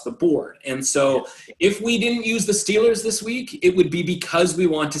across the board. And so if we didn't use the Steelers this week, it would be because we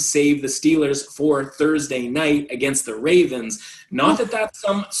want to save the Steelers for Thursday night against the Ravens. Not that that's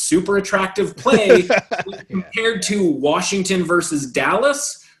some super attractive play compared to Washington versus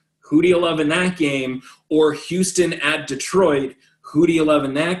Dallas. Who do you love in that game? Or Houston at Detroit. Who do you love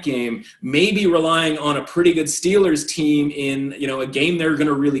in that game? Maybe relying on a pretty good Steelers team in, a game they're going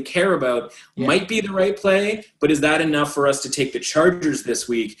to really care about might be the right play, but is that enough for us to take the Chargers this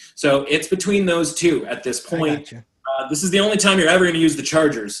week? So it's between those two at this point. This is the only time you're ever going to use the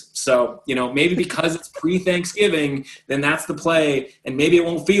Chargers. So, maybe because it's pre-Thanksgiving, then that's the play. And maybe it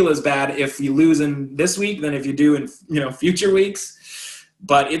won't feel as bad if you lose in this week than if you do in, future weeks.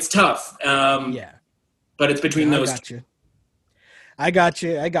 But it's tough. But it's between those two. I got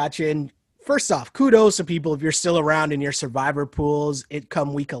you. And first off, kudos to people if you're still around in your survivor pools. It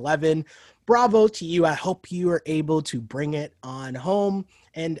come week 11. Bravo to you. I hope you are able to bring it on home.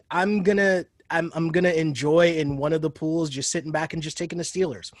 And I'm gonna enjoy in one of the pools just sitting back and just taking the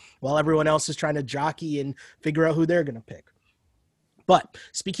Steelers while everyone else is trying to jockey and figure out who they're gonna pick. But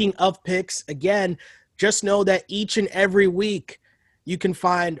speaking of picks, again, just know that each and every week you can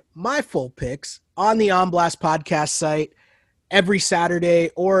find my full picks on the On Blast podcast site. Every Saturday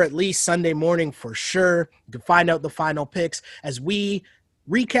or at least Sunday morning for sure. You can find out the final picks as we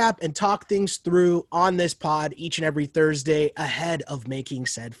recap and talk things through on this pod each and every Thursday ahead of making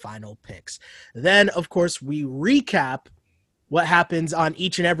said final picks. Then, of course, we recap what happens on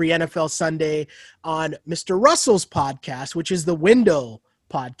each and every NFL Sunday on Mr. Russell's podcast, which is the Window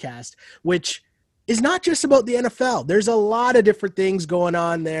podcast, which is not just about the NFL. There's a lot of different things going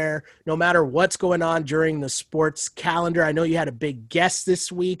on there, no matter what's going on during the sports calendar. I know you had a big guest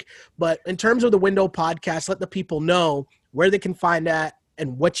this week, but in terms of the Window podcast, let the people know where they can find that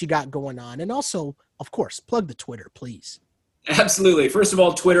and what you got going on. And also, of course, plug the Twitter, please. Absolutely. First of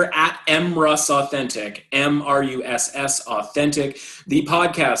all, Twitter at MRussAuthentic, MRUSS Authentic. The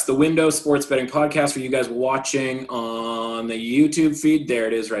podcast, the Window Sports Betting Podcast, for you guys watching on the YouTube feed. There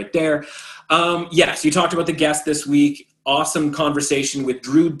it is right there. Yes, you talked about the guest this week. Awesome conversation with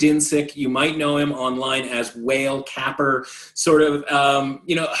Drew Dinsick. You might know him online as Whale Capper, sort of,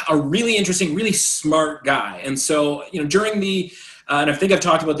 a really interesting, really smart guy. And so, during the, and I think I've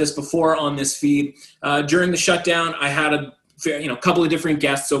talked about this before on this feed, during the shutdown, I had a couple of different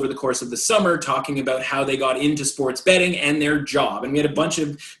guests over the course of the summer talking about how they got into sports betting and their job. And we had a bunch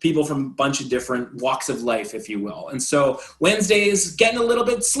of people from a bunch of different walks of life, if you will. And so Wednesdays getting a little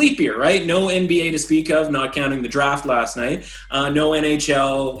bit sleepier, right? No NBA to speak of, not counting the draft last night. No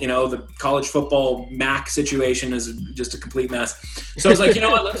NHL, the college football MAC situation is just a complete mess. So I was like,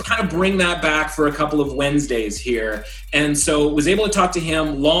 let's kind of bring that back for a couple of Wednesdays here. And so was able to talk to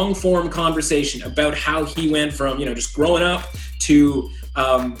him, long form conversation about how he went from, just growing up to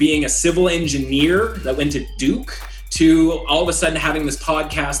being a civil engineer that went to Duke to all of a sudden having this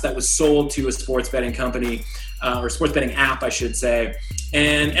podcast that was sold to a sports betting company or sports betting app, I should say,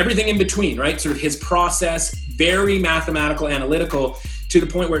 and everything in between, right? Sort of his process, very mathematical, analytical, to the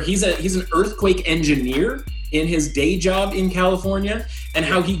point where he's an earthquake engineer in his day job in California, and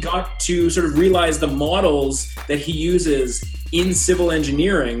how he got to sort of realize the models that he uses in civil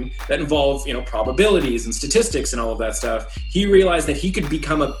engineering that involve, probabilities and statistics and all of that stuff. He realized that he could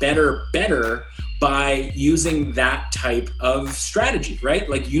become a better by using that type of strategy, right?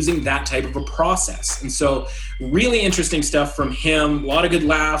 Like using that type of a process. And so really interesting stuff from him. A lot of good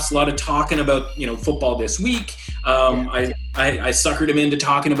laughs, a lot of talking about, football this week. I I suckered him into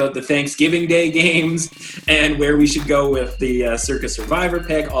talking about the Thanksgiving Day games and where we should go with the Circa Survivor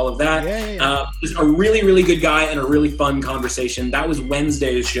pick, all of that. Just a really, really good guy and a really fun conversation. That was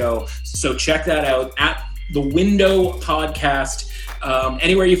Wednesday's show. So check that out at The Window Podcast.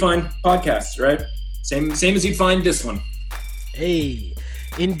 Anywhere you find podcasts, right? Same as you'd find this one. Hey,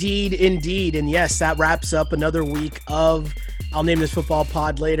 indeed. And yes, that wraps up another week of I'll Name This Football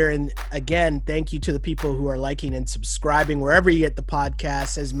Pod Later. And again, thank you to the people who are liking and subscribing wherever you get the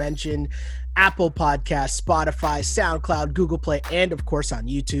podcast. As mentioned, Apple Podcasts, Spotify, SoundCloud, Google Play, and of course on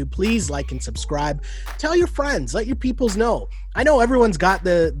YouTube. Please like and subscribe. Tell your friends. Let your peoples know. I know everyone's got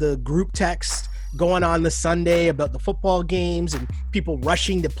the group text going on this Sunday about the football games and people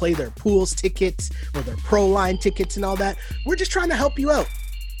rushing to play their pools tickets or their pro line tickets and all that. We're just trying to help you out.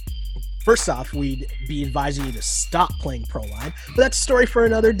 First off, we'd be advising you to stop playing pro line, but that's a story for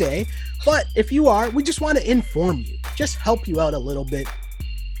another day. But if you are, we just want to inform you, just help you out a little bit,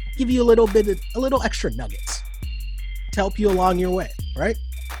 give you a little extra nuggets to help you along your way, right?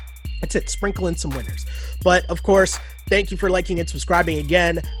 That's it. Sprinkle in some winners. But of course, thank you for liking and subscribing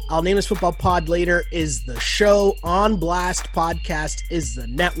again. I'll Name This Football Pod Later is the show. On Blast Podcast is the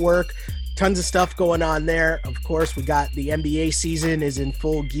network. Tons of stuff going on there. Of course, we got the NBA season is in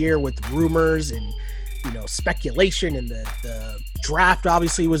full gear with rumors and, speculation, and the draft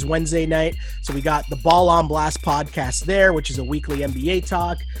obviously was Wednesday night. So we got the Ball on Blast podcast there, which is a weekly NBA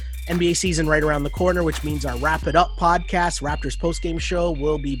talk. NBA season right around the corner, which means our Wrap It Up podcast, Raptors postgame show,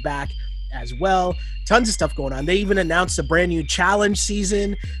 will be back as well. Tons of stuff going on. They even announced a brand new challenge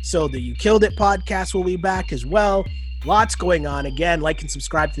season. So the You Killed It podcast will be back as well. Lots going on. Again, like and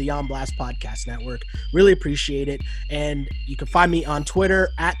subscribe to the On Blast Podcast Network. Really appreciate it. And you can find me on Twitter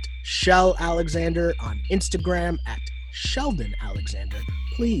at Shell Alexander, on Instagram at Sheldon Alexander.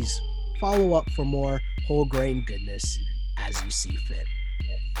 Please follow up for more whole grain goodness as you see fit.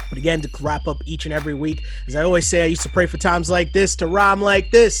 But again, to wrap up each and every week, as I always say, I used to pray for times like this to rhyme like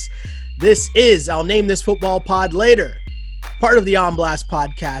this. This is I'll Name This Football Pod Later, part of the On Blast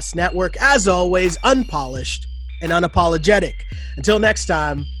Podcast Network. As always, unpolished and unapologetic. Until next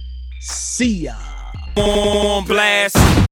time, see ya. On Blast.